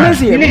 Ну да,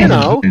 Elysium, you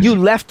know. Elysium. You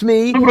left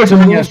me Ну, to бросил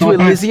меня, move to чтобы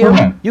отправиться Elysium.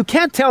 туда. You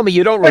can't tell me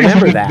you don't Конечно,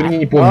 remember ты меня that.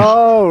 не помнишь.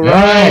 Oh,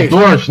 А, right.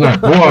 точно.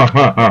 О,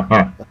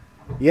 ха-ха-ха.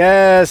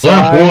 Yes,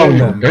 Я I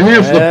помню, remember.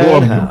 конечно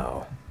помню.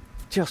 Anyhow,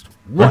 Just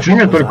О what чем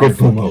я was только I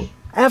думал? thinking?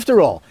 After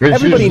all, Ведь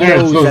все everybody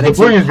знают, knows что that с it's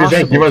Депонией сбежать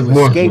impossible to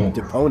невозможно. escape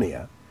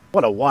Deponia.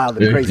 What a wild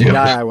and Эх, crazy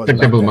guy I was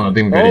тогда back был then.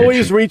 молодым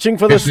Always горячим. reaching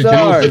for the Если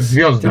тянулся к stars.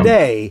 звездам.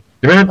 Today,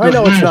 Теперь I ты know it's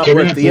знаешь, not что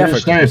worth the effort.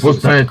 мечтает to pursue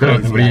пустая some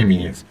трата crazy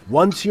времени. ideas.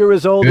 Once you're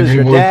as old as Ты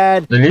your ему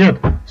dad, лет,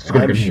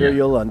 сколько I'm sure мне?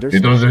 you'll Ты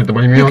understand. тоже это You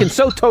поймешь. can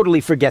so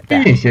totally forget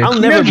that. Видите, I'll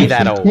never be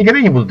that old.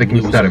 никогда не буду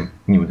таким старым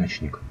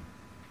неудачником.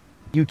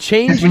 You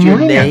changed Ты your изменил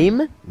меня?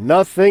 name?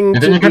 Nothing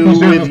Это to никак do не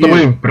связано with с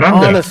тобой, you.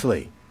 правда?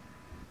 Honestly.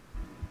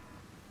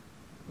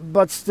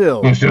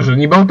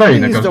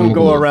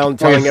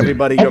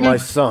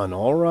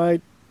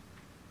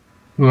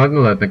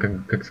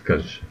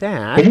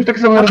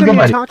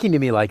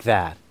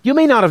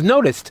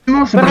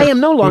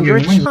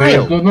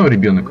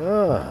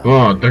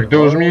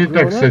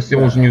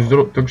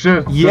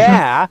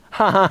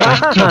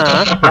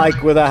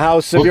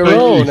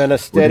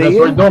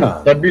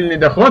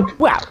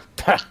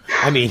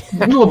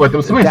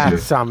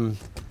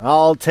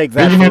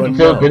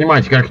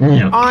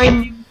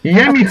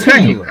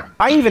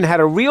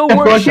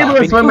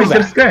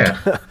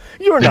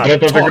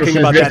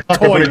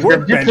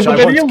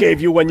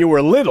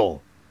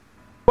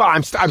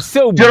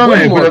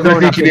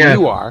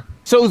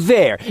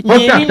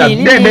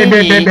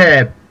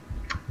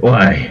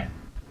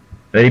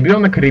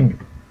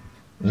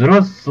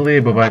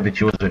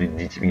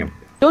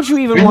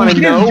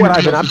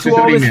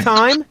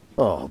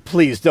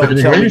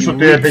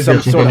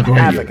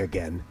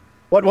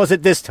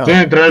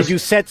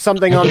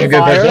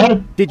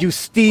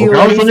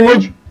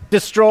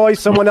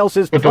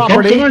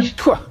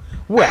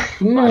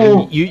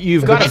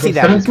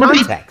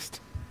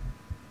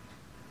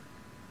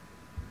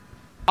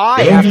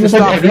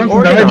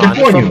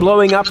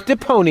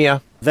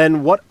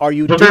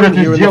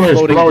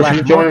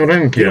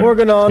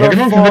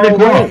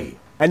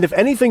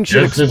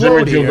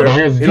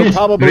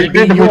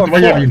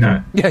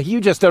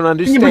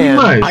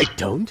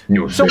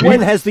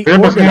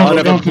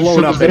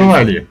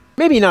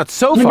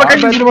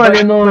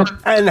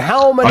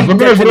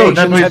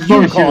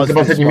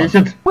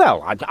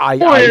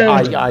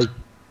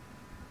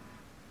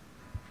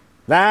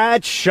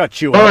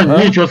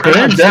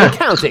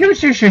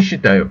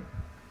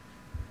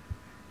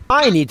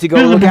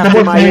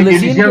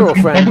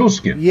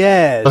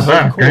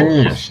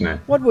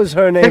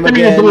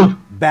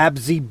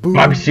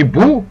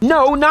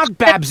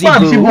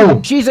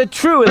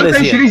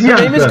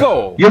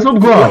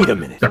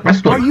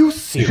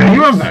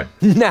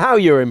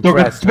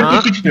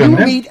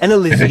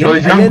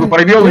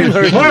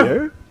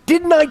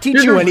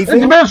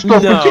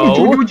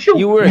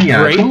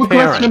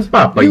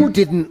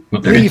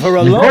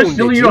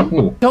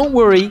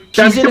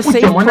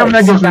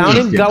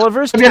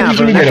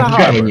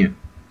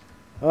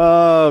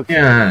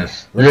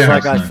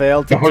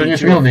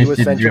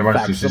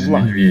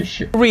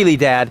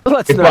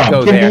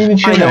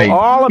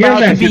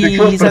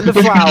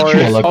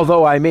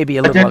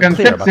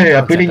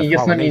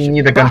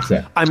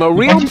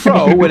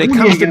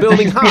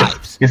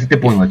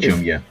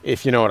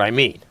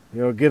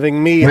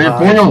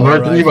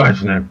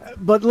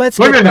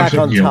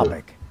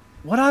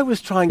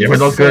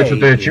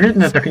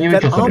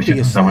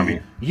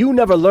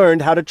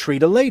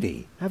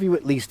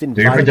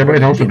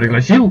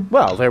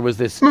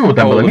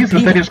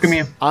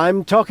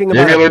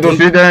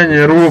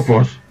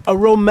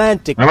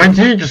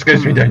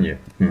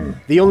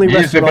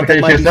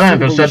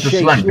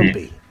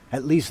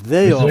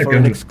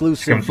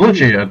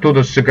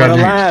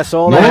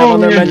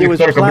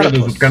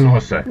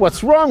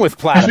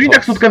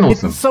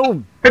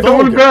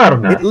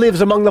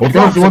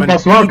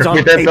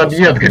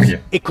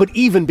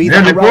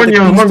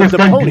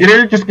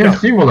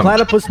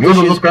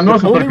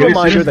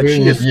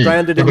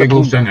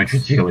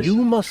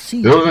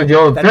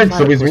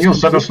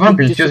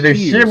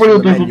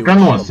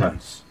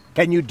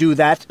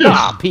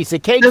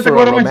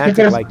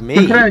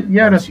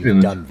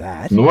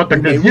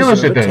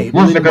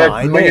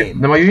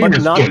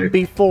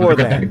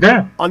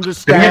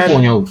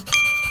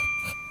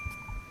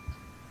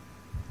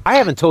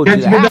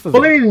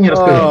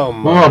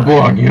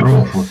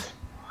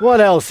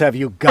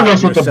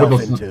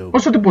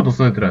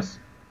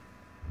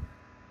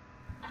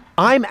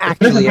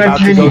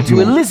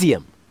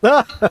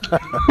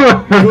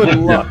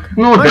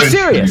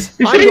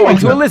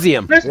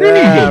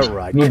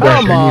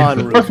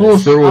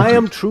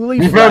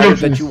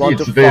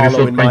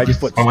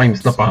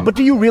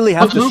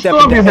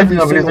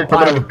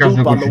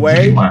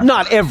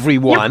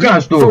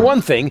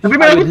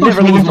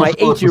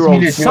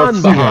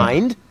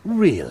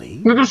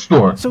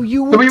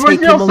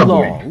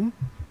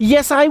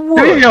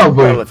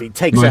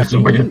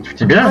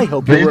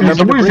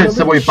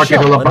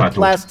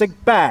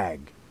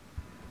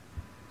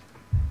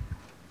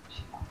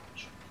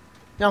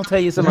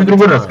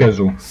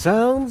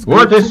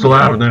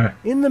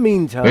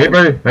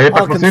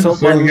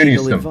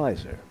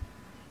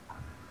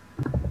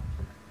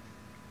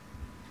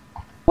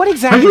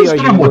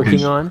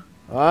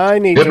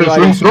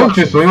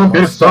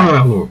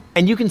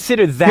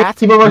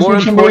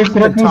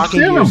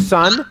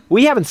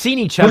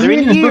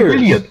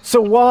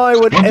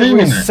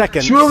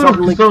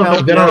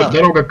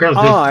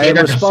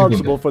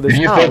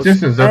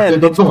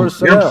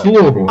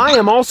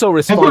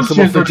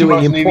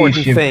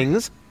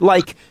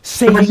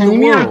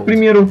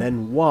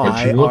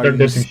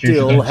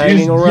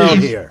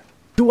 here?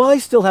 Do I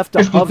still have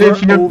to hover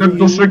over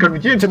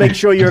you to make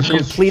sure you're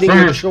completing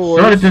your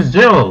chores? Все это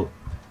сделал.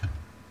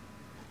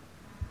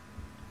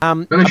 А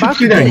насчет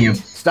свидания?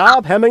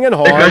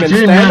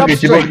 Прекрати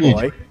мягкать и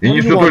богнить. И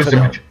не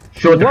сутулься.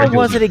 Что ты хотел?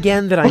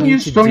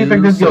 Помнишь, что мне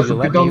тогда сделал,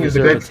 чтобы ты дал мне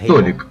заказать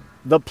столик?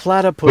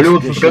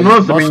 Плюс с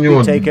носом не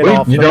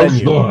быть не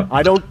должно.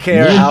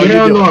 Не все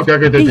равно,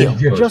 как это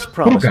сделать.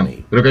 Ну-ка,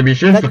 только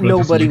обещай, что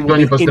никто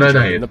не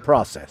пострадает.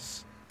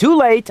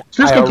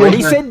 Слишком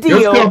поздно.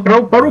 Я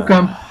сказал по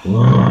рукам.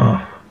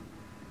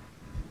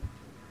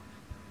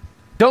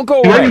 Don't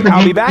go away.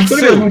 I'll be back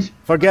soon.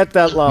 Forget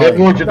that line.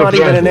 Not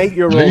even an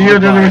 8-year-old. Ни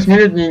один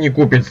 8-летний не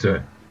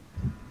купится.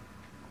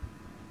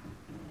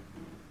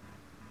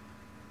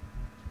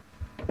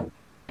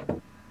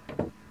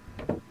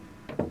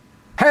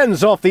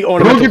 Hands off the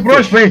ornamental. Руки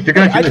прочь моих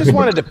I just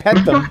wanted to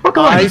pet them.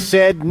 I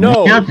said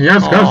no. Нет, я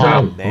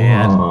сказал.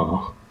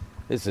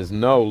 This is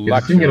no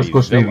Это не luxury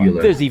роскошные villa.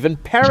 виллы. There's even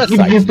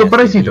Здесь parasites.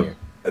 паразитов.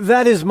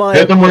 That is my.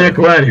 Это мой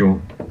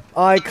аквариум.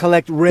 I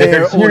collect Я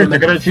rare коллекционирую ornamental.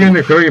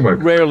 декоративных рыбок.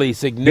 Rarely Редкую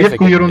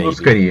significant, ерунду maybe.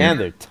 скорее. And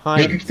they're И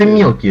tiny. какие-то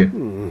мелкие.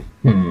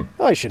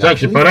 I should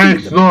Кстати, actually пора feed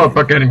их them. снова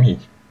покормить.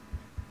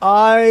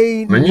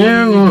 I Мне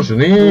need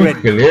нужны bread.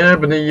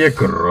 хлебные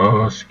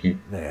крошки.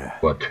 There.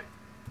 Вот.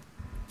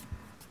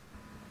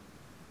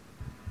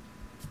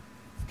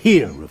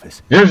 Here,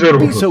 Rufus. Я же Be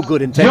Руфус. so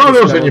good and take Сделал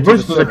this уже fellow не to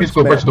больше the записку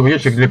в servants' почтовый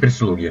ящик для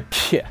прислуги.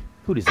 Yeah.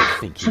 Who does he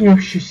think Что he он is?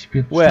 вообще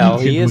себе? Well,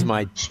 he is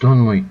my... Что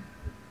он мой?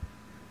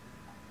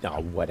 Oh,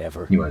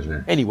 whatever.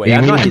 Неважно. Anyway, Я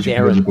I'm не not his мальчик в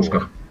errand boy.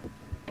 кукушках.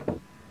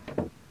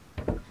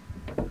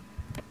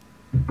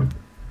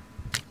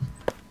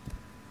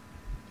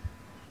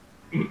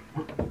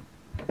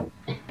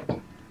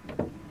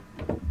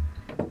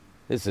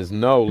 This is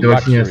no Это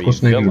очень luxury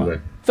роскошная villa.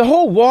 вилла. The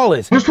whole wall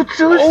is Ну что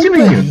целая open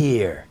стена?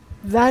 here.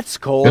 That's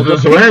called Это a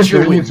называется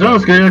picture window.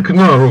 венецианское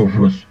окно,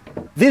 Руфус.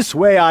 This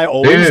way I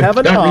always Ты have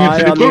an так меня eye on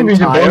the целиком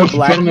видел entire хороший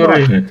black черный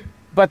market. рынок.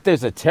 But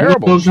there's a Ну,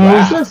 terrible тоже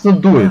draft. ужасно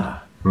дует.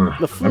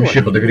 The floor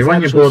Вообще,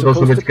 подогревание is было actually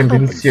должно supposed быть to compensate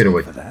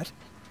компенсировать. for that.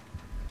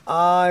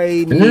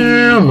 I Мне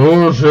need...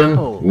 нужен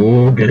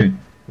уголь.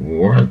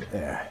 Вот.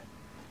 There.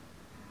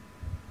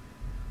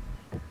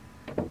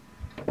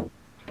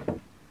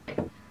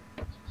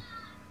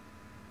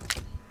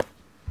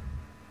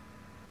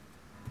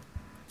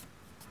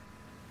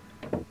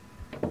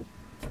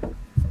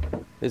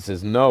 This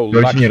is no Это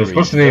очень luxury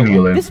роскошные villa.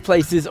 виллы. This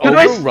place is Да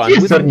расти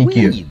overrun with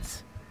сорняки.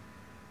 weeds.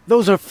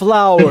 Those are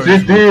flowers.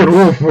 Цветы,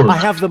 Руфус. I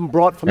have them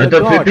brought from the Это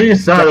цветы garden.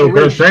 из сада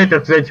украшает,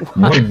 так сказать,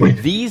 мой быт.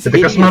 These Это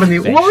кошмарные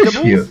hideous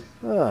овощи.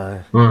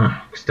 vegetables?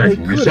 Кстати, They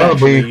could мешало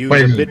бы actually их use a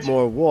полить. bit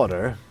more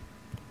water.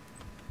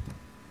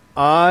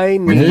 I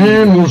Мне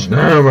need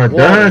нужна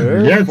вода water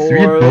для for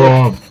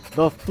цветов.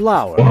 the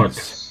flowers. Вот.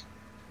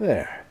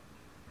 There.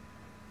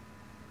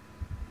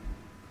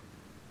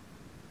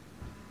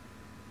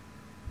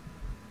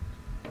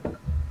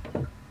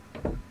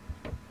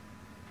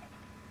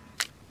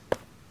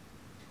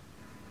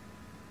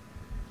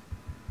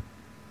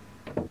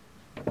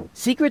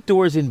 Secret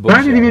doors in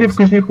Тайные двери в bookshelves.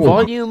 книжных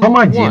полках. Volume Том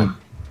 1. 1.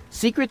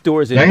 Secret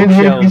doors in Тайные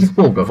двери в книжных bookshelves.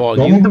 полках. Том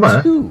Volume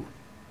 2. 2.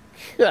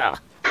 Yeah,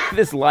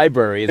 this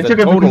library is a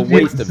Эти total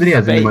waste of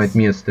зря занимает space.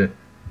 место.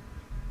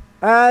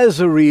 As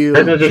a real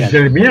Это же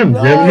джентльмен,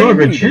 я I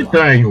много read a lot.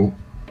 читаю.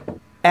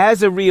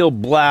 As a real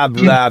blah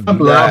blah blah.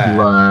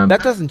 Бла-бла.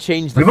 That doesn't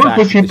change В the любом fact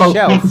that случае, the полка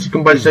shelf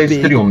слишком большая is и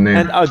big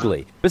стрёмная. and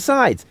ugly.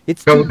 Besides,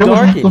 it's Как too будто dark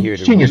может in тут here в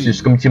to тени read.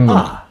 слишком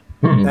темно.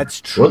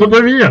 That's true. Вот это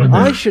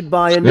верно. I should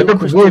buy a new Это crystal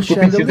позволит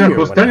купить всегда chandelier when I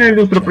хрустальную have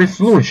люстру a при chance.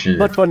 случае.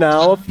 But for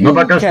now, a few Но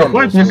пока что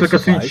хватит candles will несколько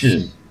suffice.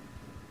 свечей.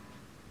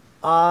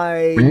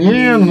 I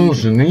Мне need...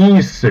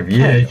 нужны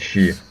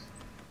свечи.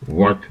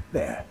 Вот.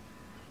 There.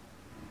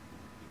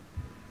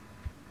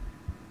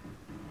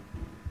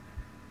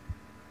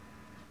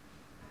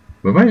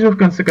 Бывает же в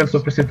конце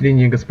концов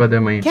просветление,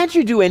 господа мои. Can't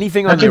you do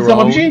anything А on ты your сам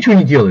own? вообще ничего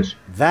не делаешь?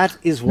 That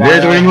is why Для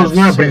этого I и have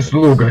нужна servants.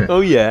 прислуга.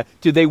 Oh yeah,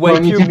 do they Но wipe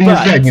они your тебе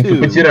butt задницу too?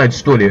 потирать,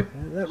 что ли?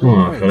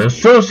 О,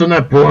 хорошо, что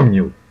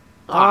напомнил.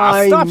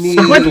 Ah, stop I need-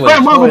 Да хватит sniveling.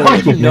 маму Did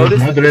пачку. you notice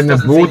this Смотрено,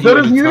 doesn't будто save you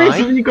any разгневайся,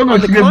 time? не On экономь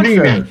the себе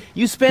время. contrary,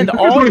 you spend Ты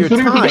all your все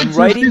время time пытаешься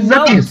writing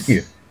записки.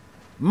 notes.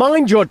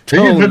 Mind your Ты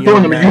tone, за young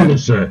тоном, man.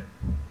 юноша.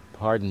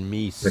 Pardon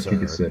me,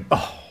 Простите, sir. сэр.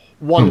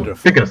 Wonderful.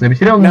 Прекрасно,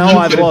 материал Now нужен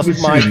I've для lost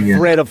my размышления.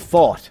 thread of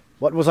thought.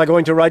 What was I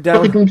going to write Что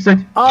down? хотел написать?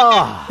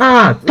 Ah,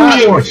 А,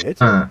 that was it.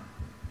 точно.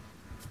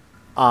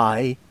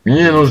 I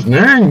Мне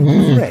нужна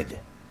нить. read.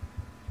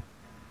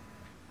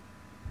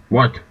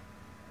 Вот.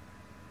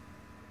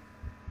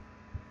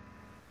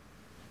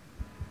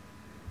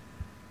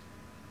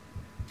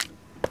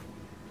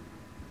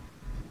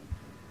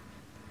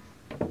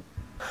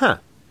 Huh.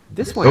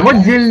 This one. Вот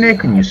отдельная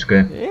книжка.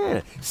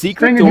 Yeah. Secret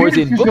Тайные doors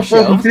двери in в книжных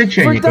полках bookshelves для for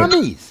чайников.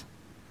 dummies.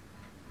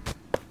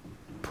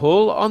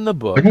 Pull on the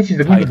book Поднесите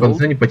за книгу, titled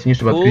ползание потяни,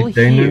 чтобы Pull открыть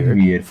тайную here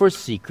дверь. for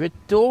secret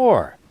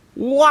door.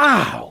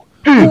 Wow!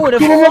 Ты, Who would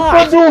кто have мог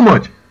thought?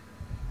 подумать?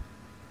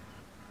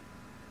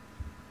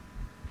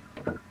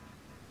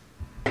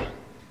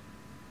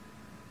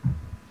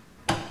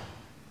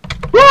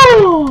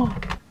 А!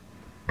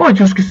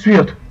 Батюшки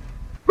свет!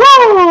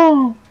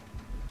 А!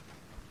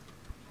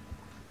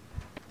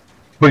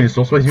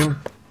 Пылесос возьмем.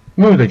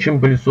 Ну и зачем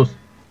пылесос?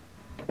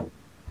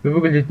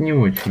 Выглядит не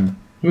очень.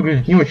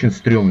 Выглядит не очень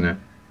стрёмно.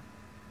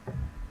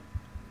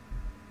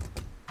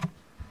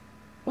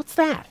 What's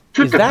that?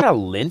 Is that a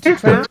lint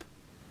trap?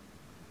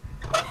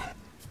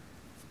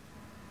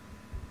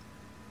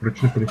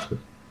 Ручной пылесос.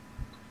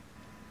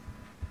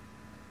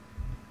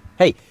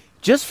 Hey,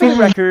 just for the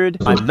record,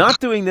 I'm not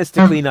doing this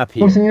to clean up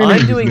here.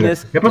 I'm doing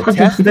this to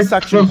test the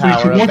suction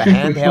power of the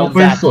handheld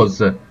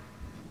vacuum.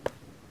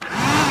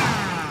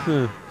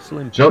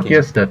 Slim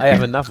Жалкие chickens. I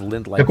have остатки. enough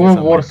lint like this Такого on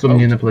my ворса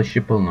мне boat. на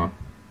плаще полно.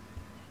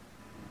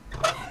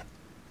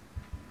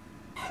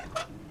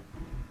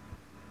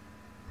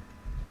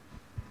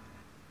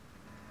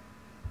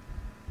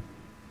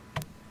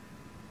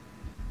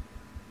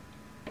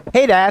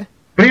 Hey, Dad.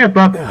 Привет,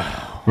 пап.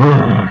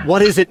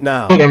 What is it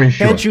now? Что там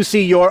еще? Can't you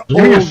see your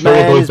Я вижу, old что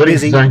man твой is старик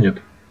busy?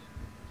 занят.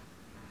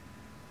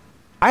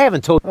 I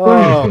haven't told.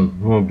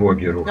 О,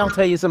 боги, I'll Руфус.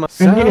 tell you some.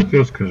 Я тебе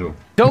расскажу.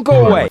 Don't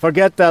go away.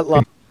 Forget that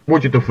line.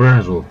 Вот эту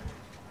фразу.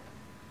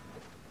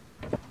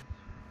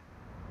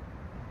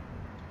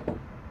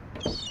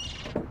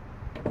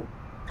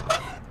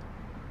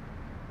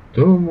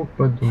 Кто мог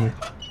подумать?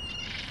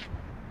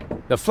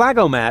 The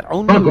flagomat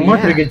only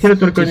Флагомат reacts реагирует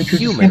только to на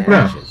чистый human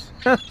прах. ashes.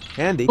 Huh,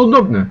 handy.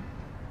 Удобно.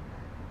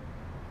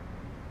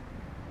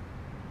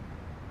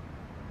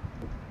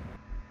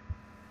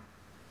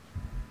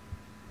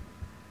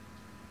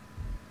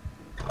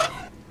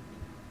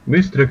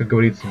 Быстро, как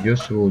говорится,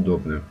 дешево,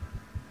 удобно.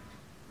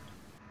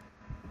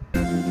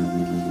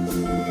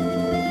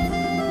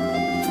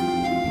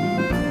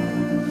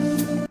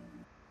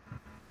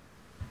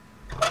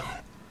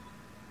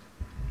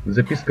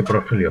 Записка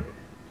про хлеб.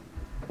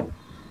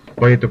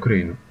 Поэт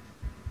Украину.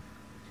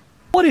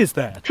 What is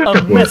that? Что A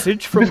такое?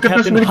 message from Записка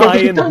Captain американского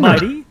High and капитана?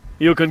 Mighty?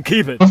 You can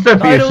keep it.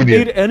 Поставь I ее don't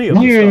need себе. any of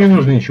Мне the не stuff.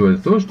 нужно ничего.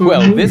 То, что Well,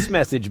 у меня this есть.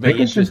 message may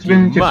Конечно, interest тебя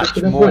you интересует much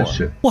куда more.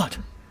 больше. What?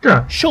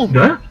 Да. Show me.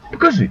 Да?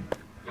 Покажи.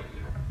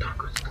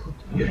 Так,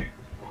 вот.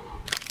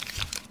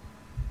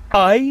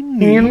 I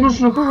Мне need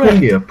нужен bread.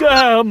 хлеб.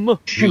 Damn.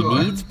 He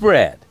needs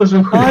bread. Нужен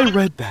I хлеб.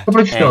 read that. Я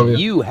прочитал And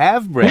ее. you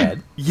have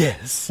bread.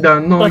 Yes. Да,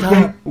 но But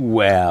я...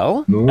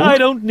 Well, Ну? I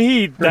don't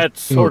need that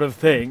sort of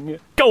thing.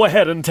 Go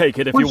ahead and take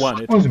it if you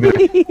want it. Он заберет.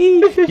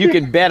 you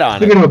can bet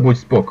on it. Теперь будь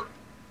спок.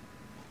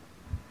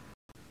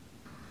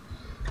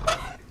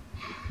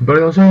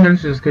 Продолжаем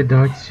дальше искать.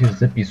 Давайте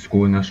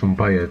записку нашему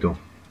поэту.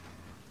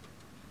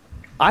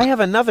 I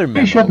have another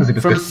Еще одна memo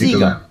записка from Стикова.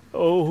 Seagull.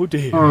 Oh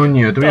dear. О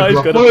нет, у меня I've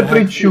got a плохое bad feeling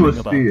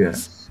предчувствие. about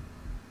this.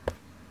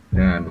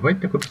 Да,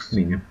 бывает такое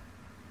впечатление.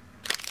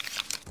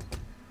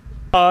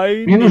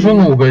 I Мне нужен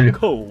need уголь.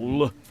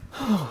 coal.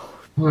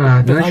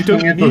 Ладно, But I значит, don't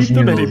мне need тоже не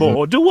them нужно.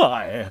 anymore, do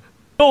I?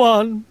 Go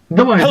on.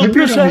 Давай, Help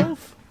забирай. yourself.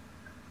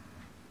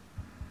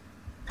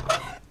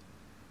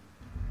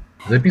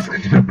 Записка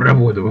тебе про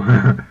воду.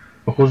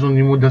 Похоже, он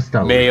ему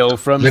достал. Mail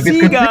from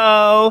Записка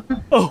Seagull.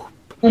 Oh,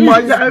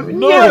 Умоляю,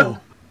 нет! no.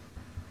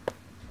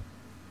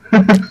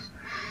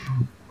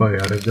 Ой,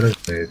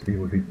 раздражает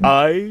его видно.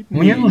 I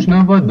Мне need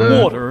нужна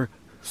вода. water.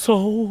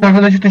 So Так,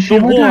 значит, еще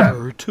the вода.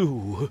 water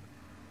too.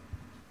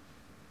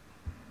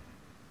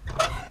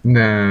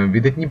 Да,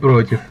 видать, не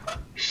против.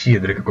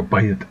 Щедрый какой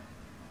поэт.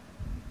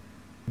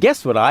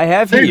 Guess what I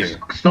have here? Текст,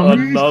 что у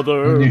меня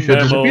Another есть? Еще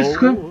одна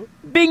записка. memo.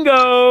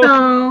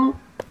 Bingo!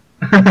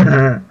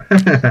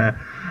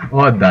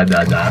 О,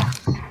 да.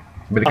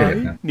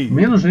 Великолепно.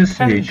 Мне нужны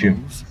свечи.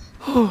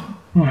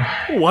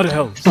 What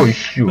else? Что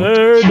еще?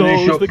 There Что goes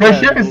еще? the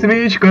Прощай, candle.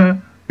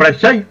 свечка.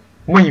 Прощай,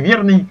 мой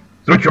верный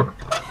стручок.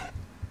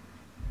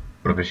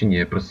 Про прощение,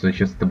 я просто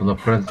сейчас это была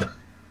фраза,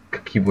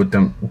 как его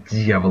там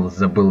дьявол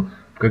забыл,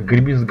 как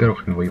грибы с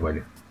горохом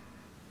воевали.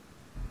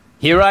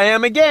 Here I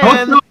am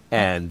again!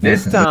 And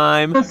this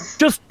time...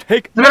 Just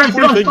take Давай,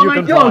 всё, everything что you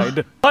can найдёшь.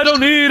 find. I don't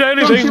need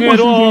anything всего, at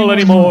что all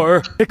найдёшь.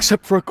 anymore,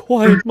 except for a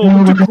quiet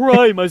moment to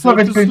cry myself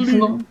Плакать to перед sleep.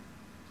 сном.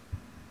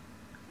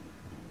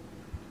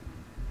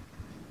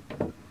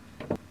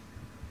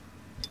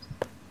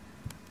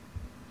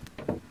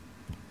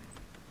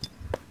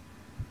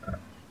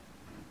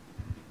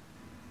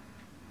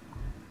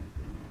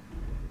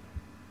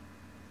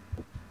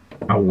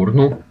 А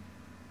урну?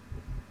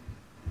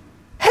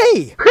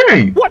 Hey,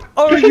 Эй! what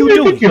are Что you ты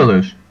doing?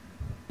 делаешь?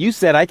 You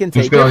said I can Ты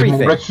take сказал ему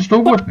everything. брать все что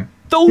угодно.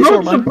 Those Ну,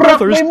 are my это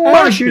брат brother's моей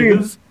матери.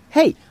 ashes.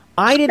 Hey,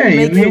 I didn't Эй,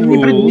 make the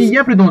не rules.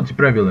 я придумал эти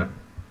правила.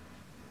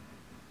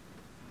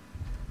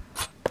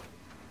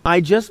 I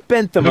just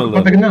bent them a Только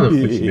little. подогнал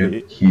их по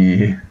тебе.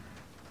 Хи.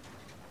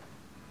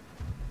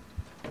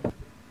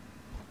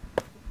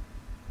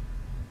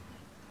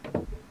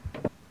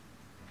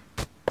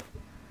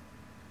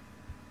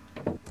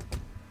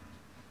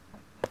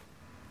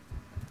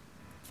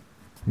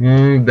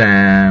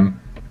 Да.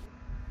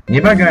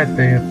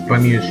 Небогатое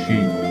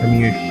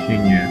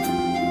помещение.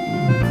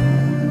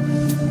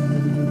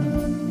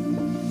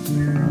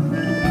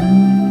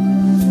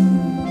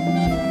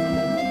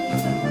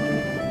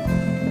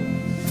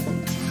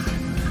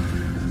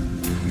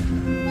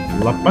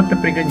 Лопата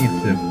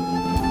пригодится.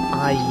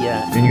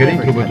 И не гони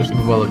never трубой то, touched что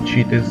бывало в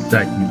чьей-то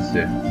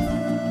заднице.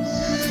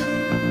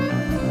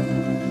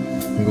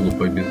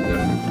 Глупая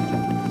бездарность.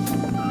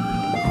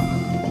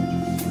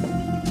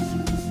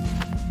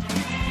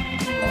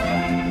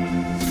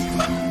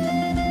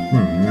 У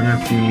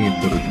нас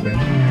имеется ручка.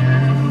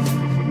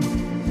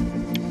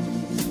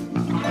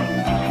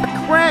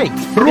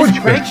 This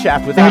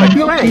crankshaft without a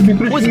crank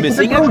was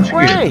missing a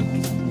crank.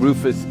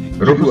 Ruфус,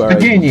 ты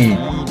гений.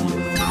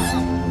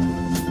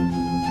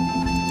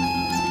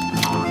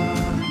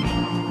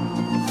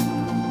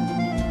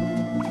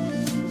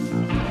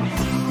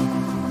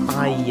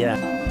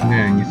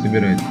 Не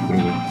собирается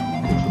трогать.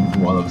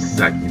 Потому что в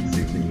заднице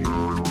из-за нее.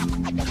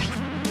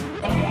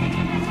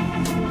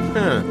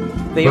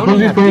 Походу,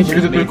 здесь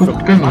получили только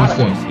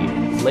утконоса.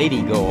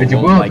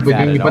 Леди-Гоал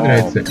тебе не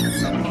понравится.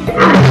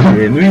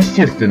 Ну,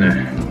 естественно.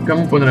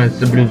 Кому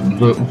понравится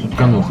блюдо с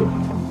утконосов?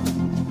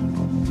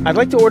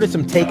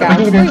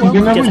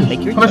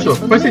 Хорошо,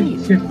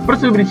 посидите.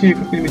 Просто выберите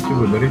какой-нибудь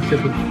выбор. И все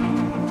тут.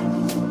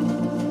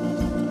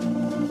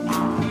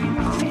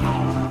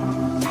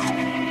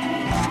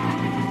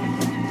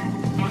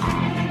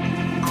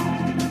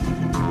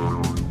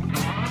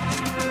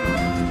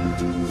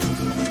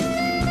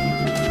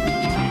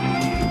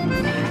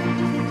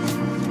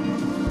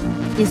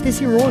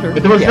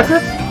 Это ваш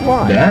заказ?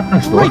 Да,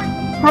 а что?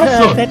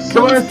 Хорошо,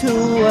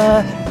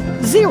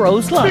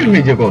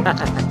 Леди-Гоал.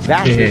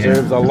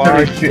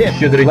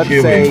 Щедрый,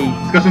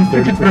 скажем,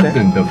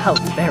 30%.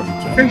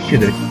 Как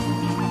щедрый?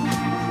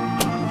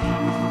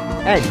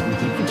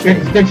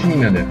 Дальше не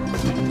надо.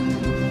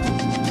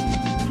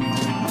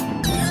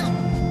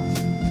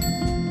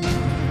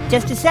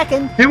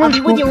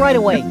 Секундочку, я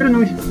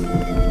вернусь.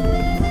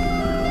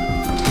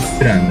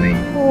 Странный.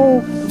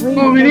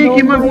 О,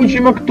 великий могучий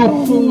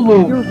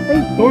Мактухулу!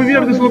 О,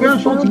 верный слуга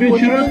нашел тебе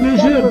чудесную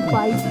жертву!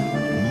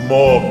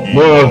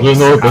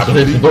 Можно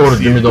посмотреть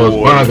дорогими до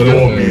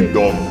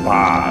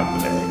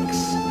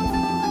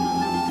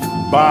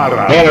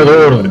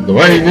Парадор,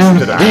 двойным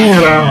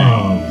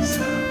миром!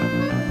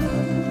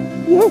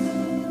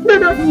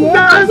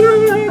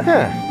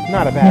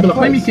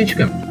 Неплохое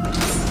местечко.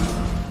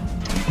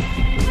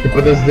 Ты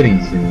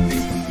подозрительный.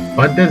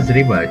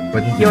 Подозревать.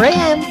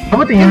 А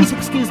вот и я. Видишь,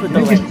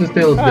 ты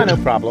стоял здесь.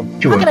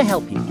 Чего?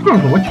 Ну,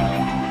 помочь.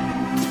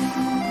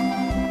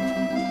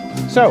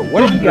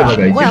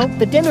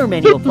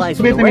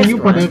 Цветное меню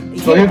подает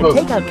человеку.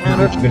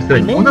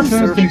 У нас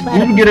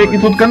бургеры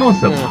из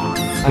утконосов.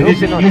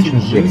 Здесь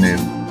очень жирные.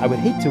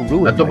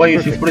 А то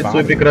боюсь испортить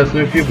свою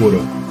прекрасную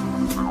фигуру.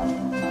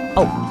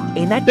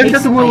 Тогда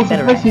ты можешь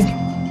спросить.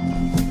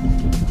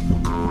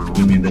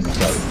 Ты мне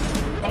достал.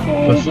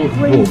 Пошел в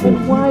Богу.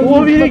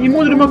 О, великий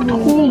мудрый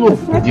Мактухулу!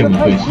 Где мы,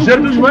 то есть?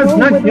 Жертва желает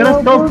знать, не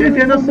расстал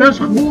третья нас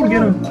наших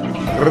бургеров.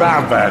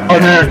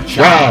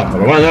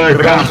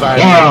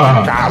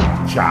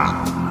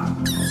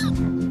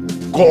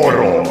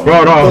 Коро!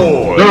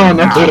 Да,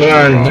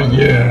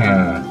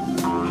 натуральное!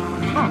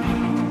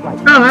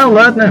 Ага,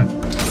 ладно.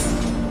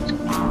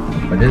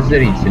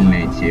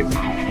 Подозрительный тип.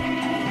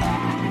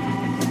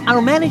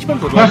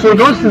 Наше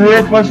руководство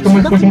заверяет вас, что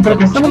мы используем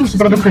только самые лучшие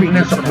продукты для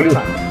наших блюд.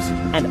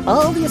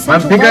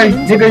 Вам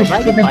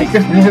бегающих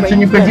напитков снизятся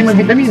необходимые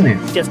витамины.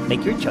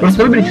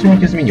 Просто выберите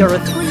что-нибудь из меню.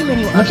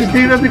 У нас есть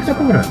 3 разных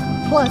набора.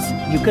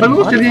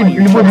 Пожалуйста,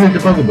 любое блюдо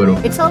по выбору.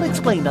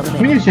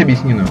 Мне все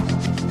объяснено.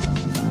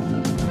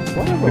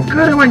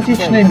 Какое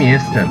романтичное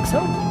место.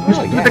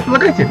 Вы так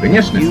полагаете?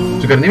 Конечно.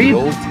 Шикарный вид,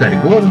 старый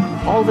город.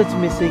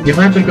 Не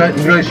знаю только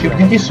играющих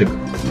детишек.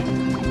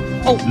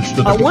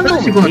 Что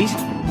такое? Секунду.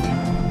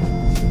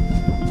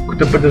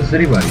 Кто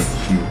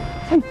подозревающий?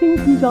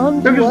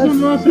 Так что у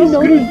нас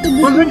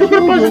раскрыть? Он же не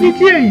пропал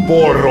детей!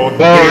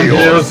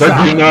 Породеус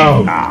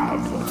одинал!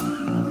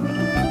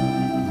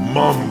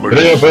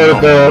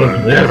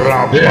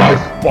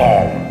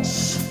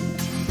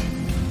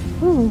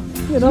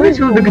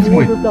 Знаете, он догадь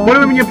мой? Порой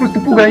вы меня просто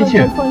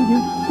пугаете.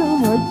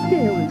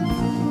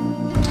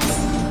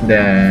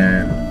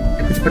 Да...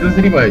 Какой-то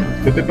подозревает,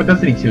 какой-то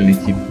подозрительный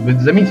тип. Вы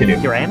заметили?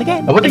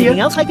 А вот и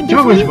я. Чем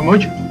могу еще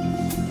помочь?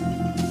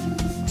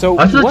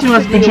 А что у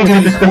нас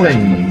включили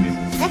предсказаниями?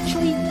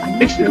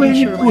 Экшн я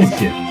не в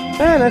курсе.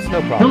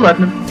 Ну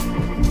ладно.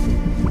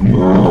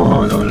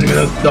 Он уже меня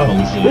достал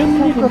уже.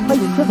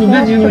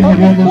 Дядя,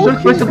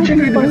 спросил,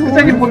 почему это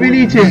предсказание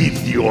повелите?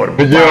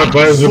 Где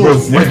поезд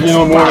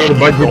господину мой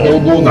бати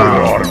колдуна?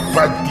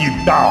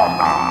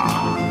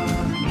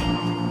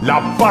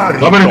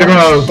 Добрый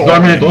день,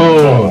 Стамиту!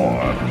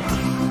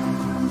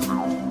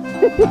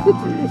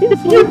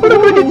 Не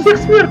проводить всех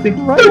смертных,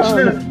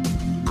 точно!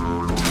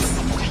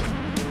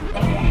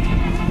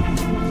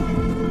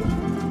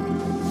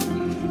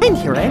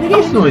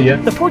 А что я?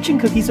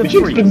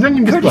 Печеньки за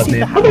ним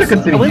бесплатные. Подарок от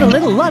зрителей.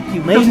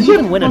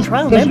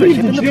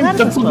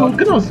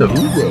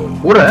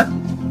 Ура!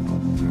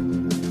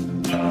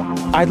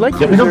 Я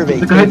хотел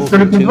заказать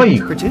столик на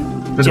двоих.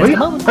 На двоих?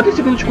 А ты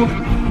секундочку.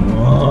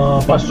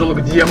 Пошел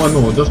к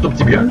демону, да чтоб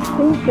тебя.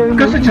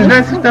 Кажется,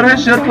 ждается вторая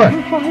жертва.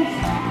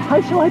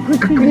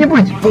 Как мне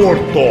быть?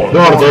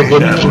 Дордо,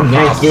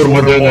 задержанный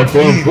штурма на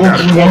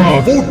конфукс.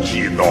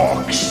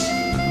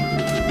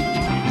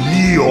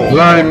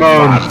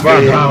 Лаймон,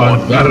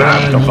 пожалуйста,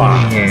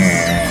 заранее.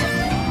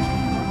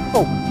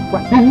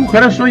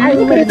 Хорошо, я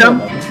его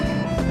передам.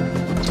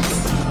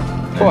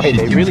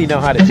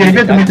 Эти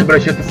ребята умеют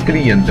обращаться с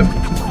клиентом.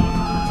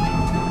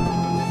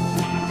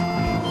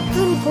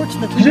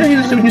 К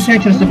сожалению, сегодняшний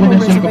вечер свободный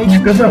столик, как мне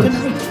казалось.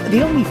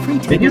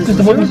 Единственный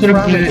свободный столик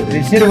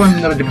резервирован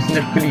для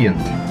постоянных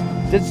клиентов.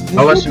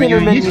 А в вашем меню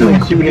есть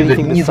какое-нибудь блюдо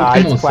не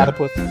заткнулся?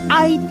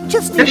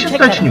 Я сейчас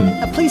уточню.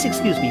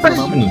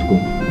 Пожалуйста, минутку.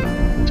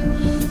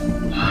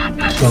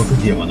 Пошел к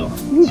демону.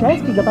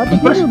 Он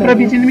просит про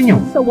обеденное меню.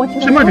 Что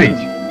ему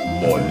ответить?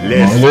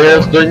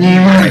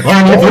 Молестонин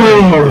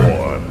помидор!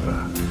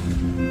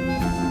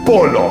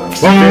 Полок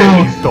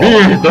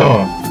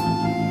спирито!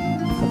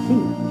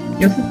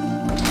 Ясно?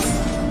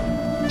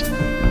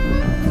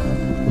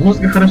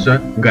 Музыка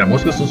хороша,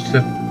 гармошка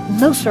слушается.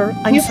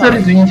 Нет, сэр,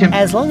 извините.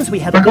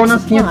 Пока у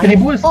нас нет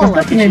перебоев,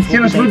 поставьте мне все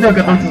наши блюда,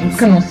 готовятся с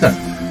утконоса.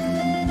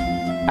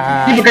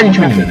 И пока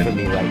ничего не надо.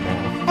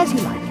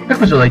 Как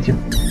пожелаете.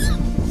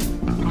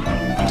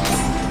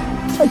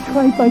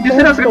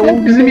 Если раз как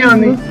он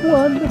безымянный.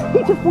 Я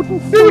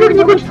вроде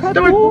не хочет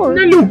вставать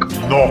на люк.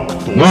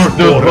 Но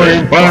кто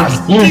твоим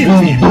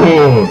постигнет?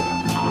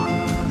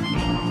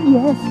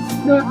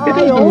 Да, это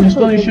что,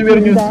 что он еще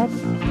вернется.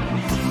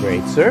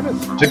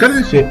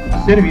 Шикарный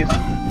сервис.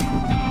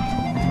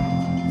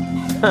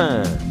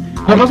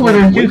 Но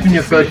посмотрим, интересно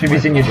мне сказать, что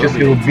везение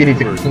счастливого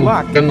билете к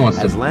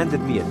утконосу.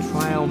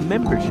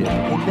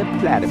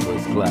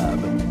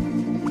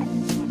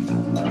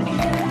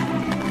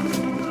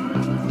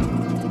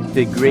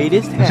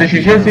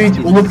 Защищается ведь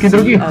улыбки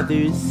других.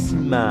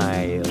 Да,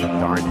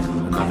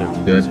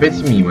 опять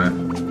мимо.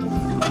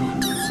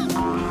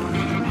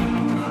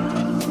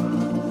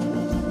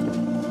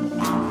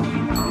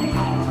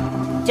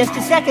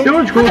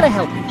 Секундочку,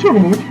 что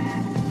помочь?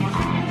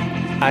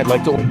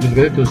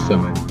 Разгадать то же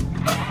самое.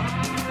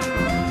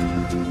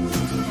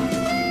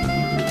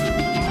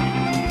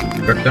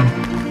 Как там?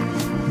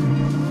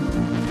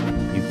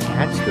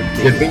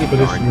 Если не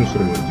подойдешь к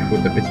мусору,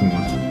 вот опять мимо.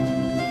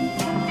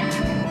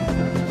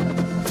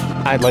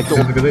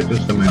 Разгадать то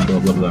же самое,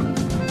 бла-бла-бла.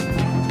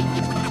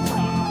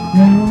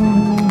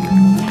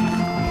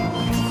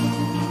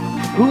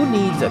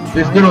 Ты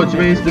здорово, у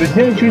тебя есть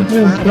друзья, и чуть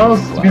тебе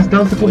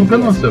сдался под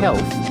утконосов.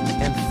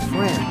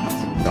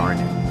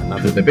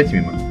 Что-то опять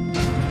мимо.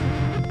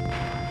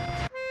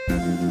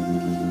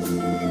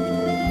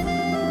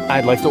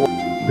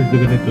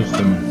 Разгадать то же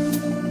самое.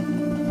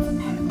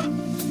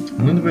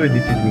 Ну, давай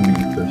 10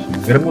 выглядит точно.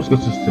 Гармошка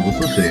слушается, вы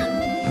слушали?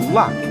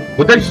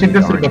 Удачи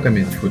всегда с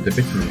рыбаками. Вот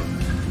опять мимо.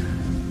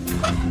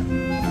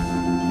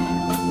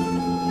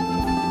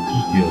 Что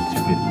делать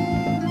теперь?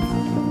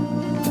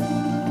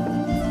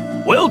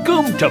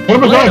 Welcome to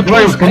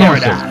Platypus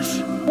Paradise.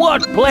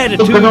 What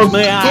platitudes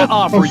may I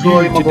offer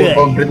you today?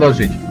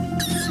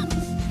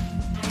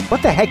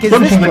 What the heck is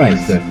this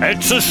place?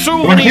 It's a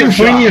souvenir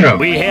shop.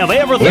 We have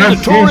everything the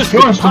tourist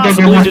could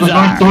possibly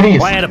desire.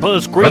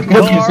 Platypus grip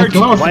cards,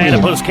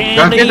 platypus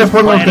candy,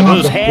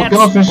 platypus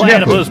hats,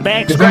 platypus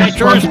back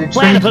scratchers,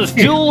 platypus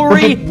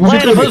jewelry,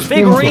 platypus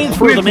figurines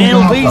for the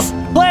mantelpiece,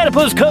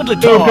 platypus cuddly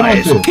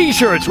toys,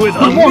 t-shirts with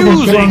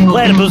amusing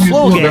platypus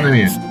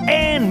slogans,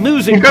 and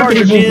music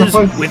cartridges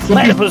with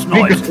platypus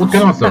noises.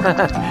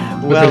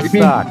 Well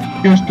stocked.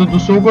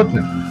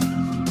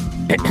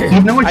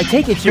 I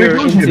take it you're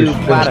into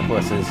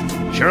platypuses.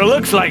 Sure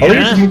looks like it,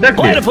 huh?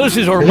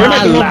 Platypuses are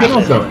my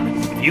livelihood.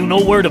 You know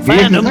where to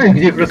find them.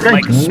 You can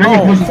make a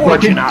small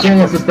fortune out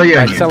of them.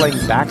 By selling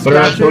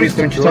backstrapes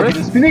to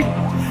tourists? You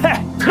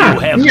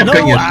have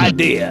no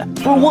idea.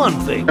 For one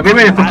thing, I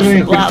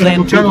supply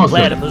them to the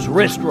Platypus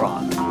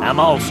restaurant. I'm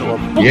also a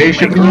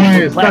bookmaker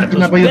for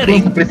Platypus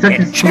Betting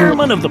and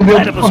chairman of the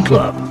Platypus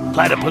Club.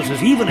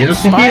 Platypuses even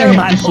inspire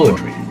my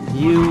poetry.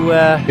 You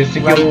write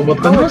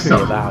poetry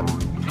about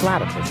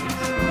platypuses.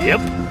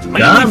 Yep,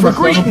 mainly for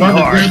greeting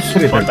cards,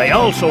 but they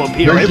also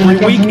appear every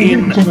week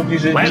in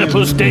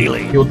Platypus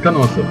Daily.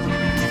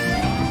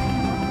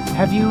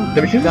 Have you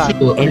got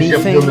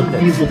anything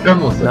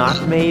that's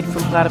not made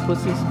from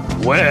platypuses?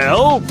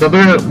 Well,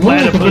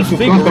 platypus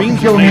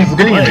figurines are made from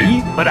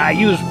clay, but I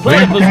use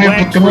platypus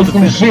wax for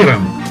the figure.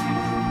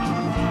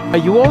 Are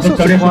you also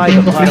supplying a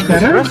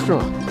platypus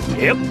restaurant?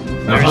 Yep.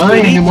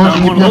 Ага, не можно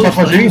неплохо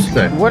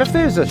пожиться.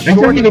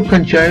 Интервью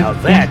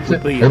кончается.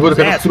 Это будет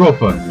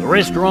катастрофа.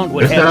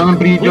 Ресторанам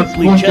придется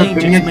полностью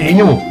поменять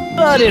меню.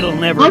 Но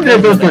для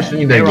этого точно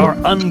не дойдет.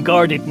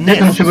 На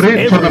этом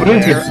черном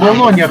рынке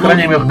полно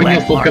неохраняемых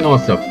гнезд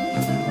утконосов.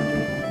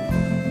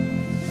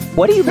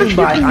 Каждое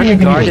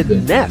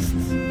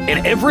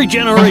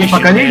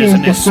поколение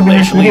несет в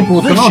себе группу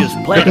утконосов,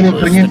 которые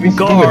охраняют весь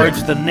город.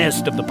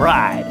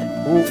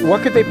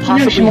 What could they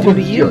possibly do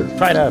to you?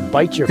 Try to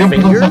bite your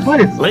finger?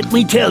 Let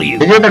me tell you,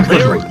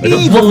 they're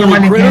evil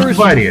little critters.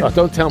 Oh,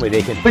 don't tell me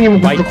they can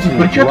bite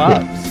through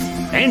gloves.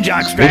 And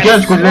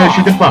jockstraps.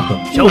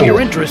 So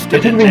you're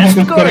interested in Nest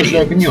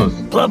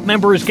Guardian. Club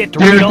members get to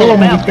read all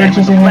about them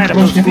in the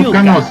Platypus Field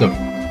Guide.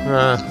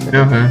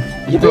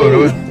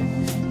 Здорово.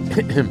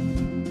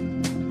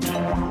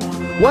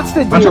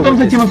 А что там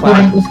за тема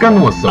с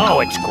узконосом? Oh,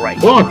 it's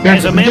great. О,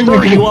 As a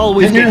member, you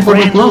always get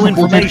brand new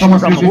information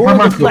from the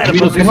world of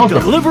platypus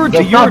delivered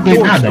to your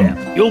doorstep.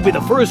 You'll be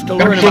the first to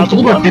learn about the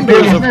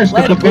wonders of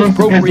platypus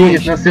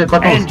procreation,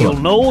 and you'll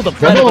know the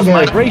platypus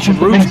migration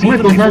routes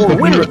even before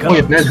winter comes.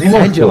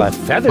 And you'll have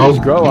feathers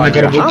grow on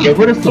your hump.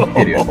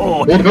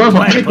 Oh,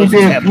 platypus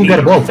have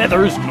neither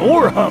feathers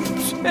nor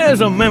humps.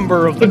 As a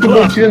member of the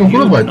club, you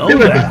know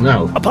that.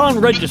 Upon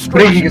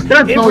registration,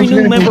 every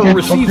new member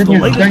receives the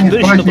latest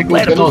edition of the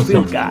Platypus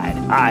Field Guide.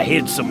 I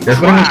hid some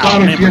trial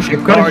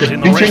membership cards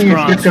in the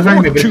restaurant's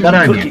fortune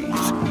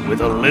cookies.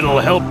 With a little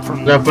help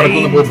from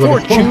Dame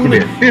Fortune,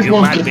 you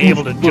might be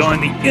able to join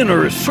the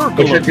inner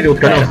circle of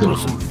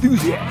platypus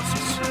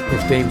enthusiasts.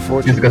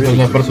 Если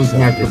готовы просто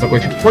узнать, кто такой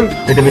чекпоинт,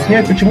 это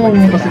объясняет, почему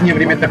он в последнее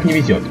время так не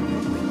везет.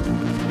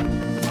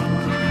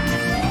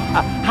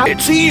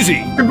 It's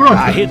easy.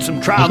 I hid some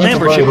trial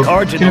membership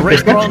cards in the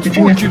restaurant's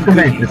fortune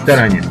cookies.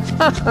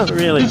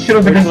 Really? Еще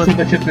раз доказать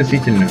это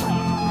относительно.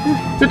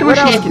 Что-то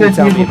вообще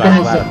не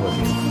уткнулся.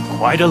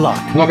 Quite a lot.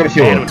 Много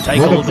всего.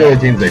 Много целый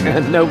день займет.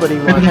 Это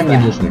нам не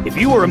нужно. If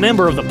you were a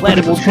member of the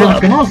Platypus Если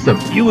Club,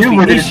 you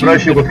would be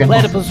issued with the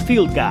Platypus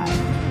Field Guide.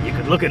 You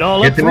could look it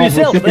all up Это for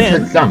можно yourself все then.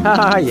 писать сам.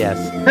 Ah, yes.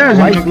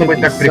 Life can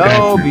be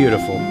so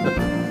beautiful.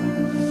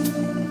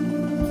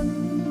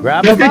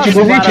 Grab a Смотрите, bus,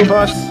 гузичек.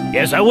 platypus.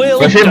 Yes, I will,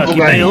 Зачем Ducky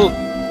пугать? Bill.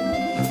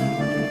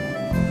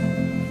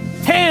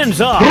 Hands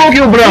off!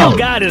 Руки убрал! Field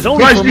Guide is only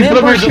for Плачь, ты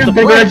members of зачем the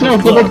ты горячо Platypus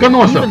в Club.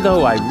 утконосом? Even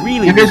though I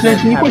really Я, конечно,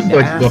 resent не having хочу to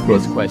задавать ask этот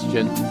вопрос. this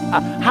question,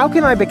 how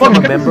can I become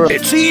a member?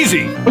 It's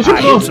easy. Очень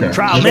I hid просто. some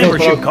trial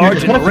membership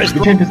cards in the Включаем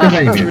restaurant.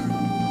 предсказаниями.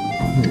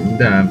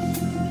 Да.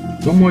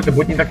 Думаю, это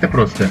будет не так-то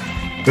просто.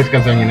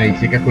 Предсказание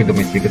найти. Как вы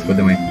думаете,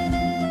 господа мои?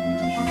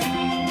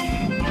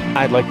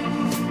 I'd like...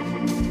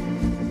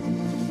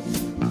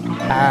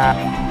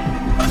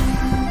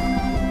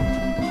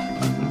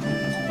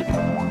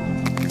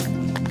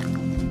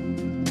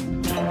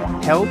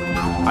 Help,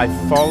 I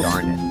fall.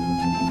 Darn it.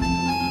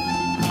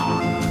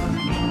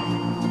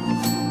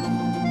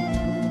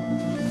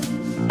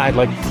 I'd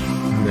like...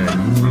 Да,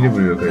 не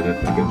люблю, когда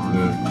только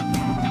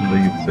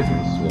дают с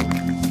этим словом.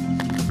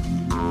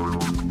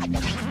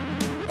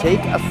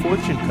 Take a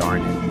fortune,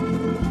 darn it.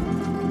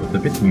 Вот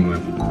опять мимо.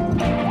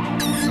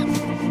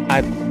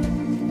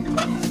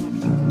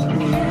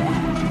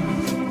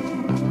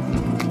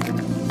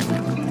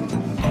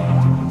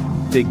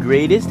 The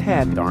greatest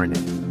hat, darn it.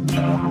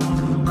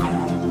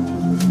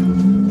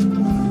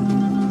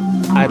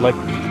 I'd like...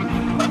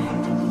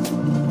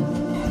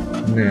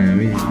 Да,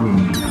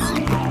 извини.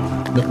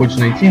 Да хочешь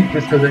найти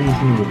предсказание,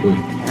 с ним выходит.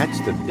 That's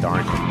the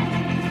darn it.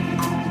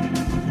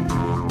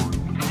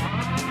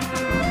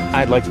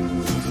 I'd like...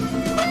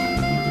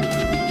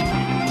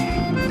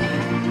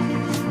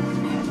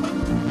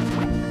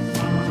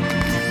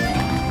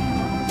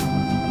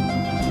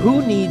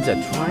 Who needs a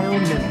trial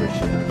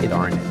membership,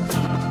 darn it?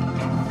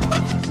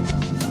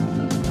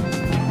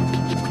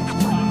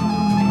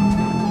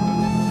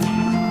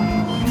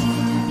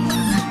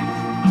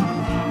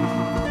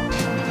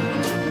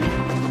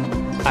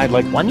 I'd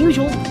like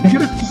unusual. Еще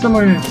раз те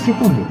самые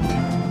секунду.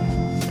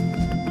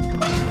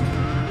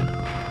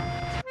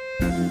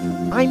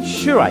 I'm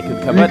sure I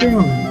could come Я up.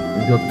 понял,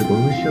 сделать такое,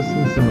 но сейчас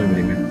не самое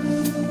время.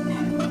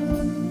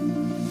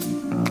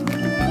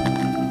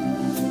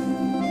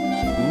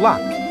 Luck,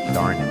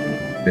 darn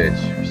it. Опять,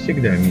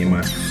 всегда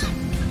мимо.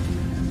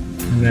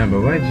 Да,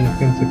 бывает же в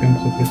конце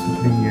концов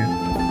преступление.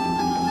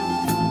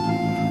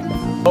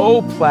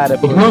 Oh,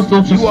 platypus, Просто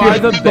лучше you are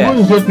the всех,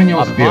 что ждет меня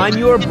best. успех. Upon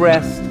your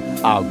breast,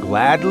 I'll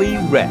gladly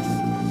rest.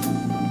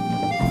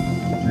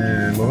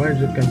 Бывает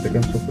же в конце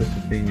концов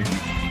преступление.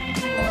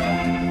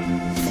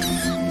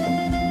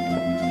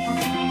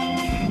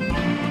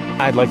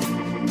 I'd like...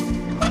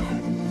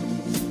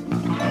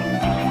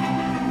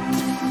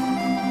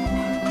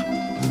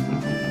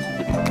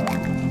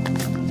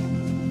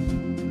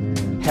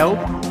 Help,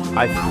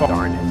 I fall.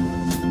 Darn it.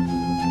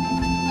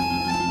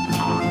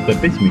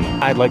 Опять мимо.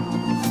 I'd like...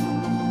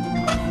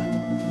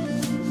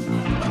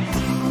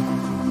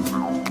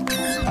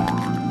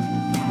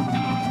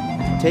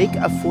 Take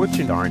a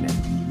fortune, darn it.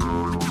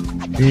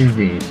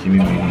 Извините,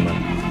 мимо.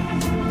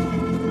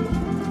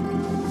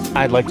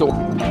 I'd like to...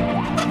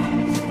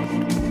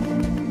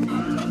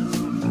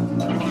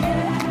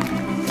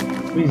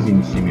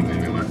 Извините, мимо.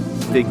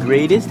 The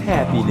greatest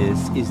happiness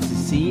is to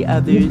see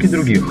others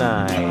других.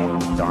 smile,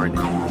 darn it.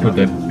 Вот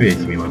опять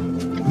мимо.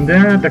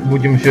 Да, так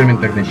будем все время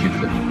так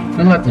носиться.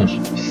 Ну ладно уж.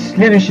 В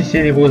следующей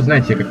серии вы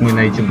узнаете, как мы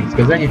найдем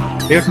предсказание.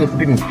 Как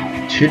наступим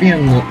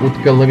члену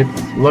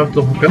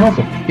ловцов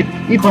утконосов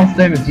и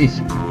поставим здесь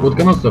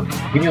утконосов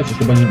в гнезда,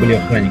 чтобы они были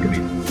охранниками.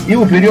 И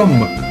уберем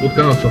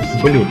утконосов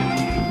с блюд.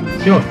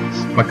 Все,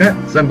 пока.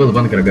 С вами был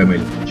Иван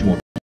Гаргамель. Чмо.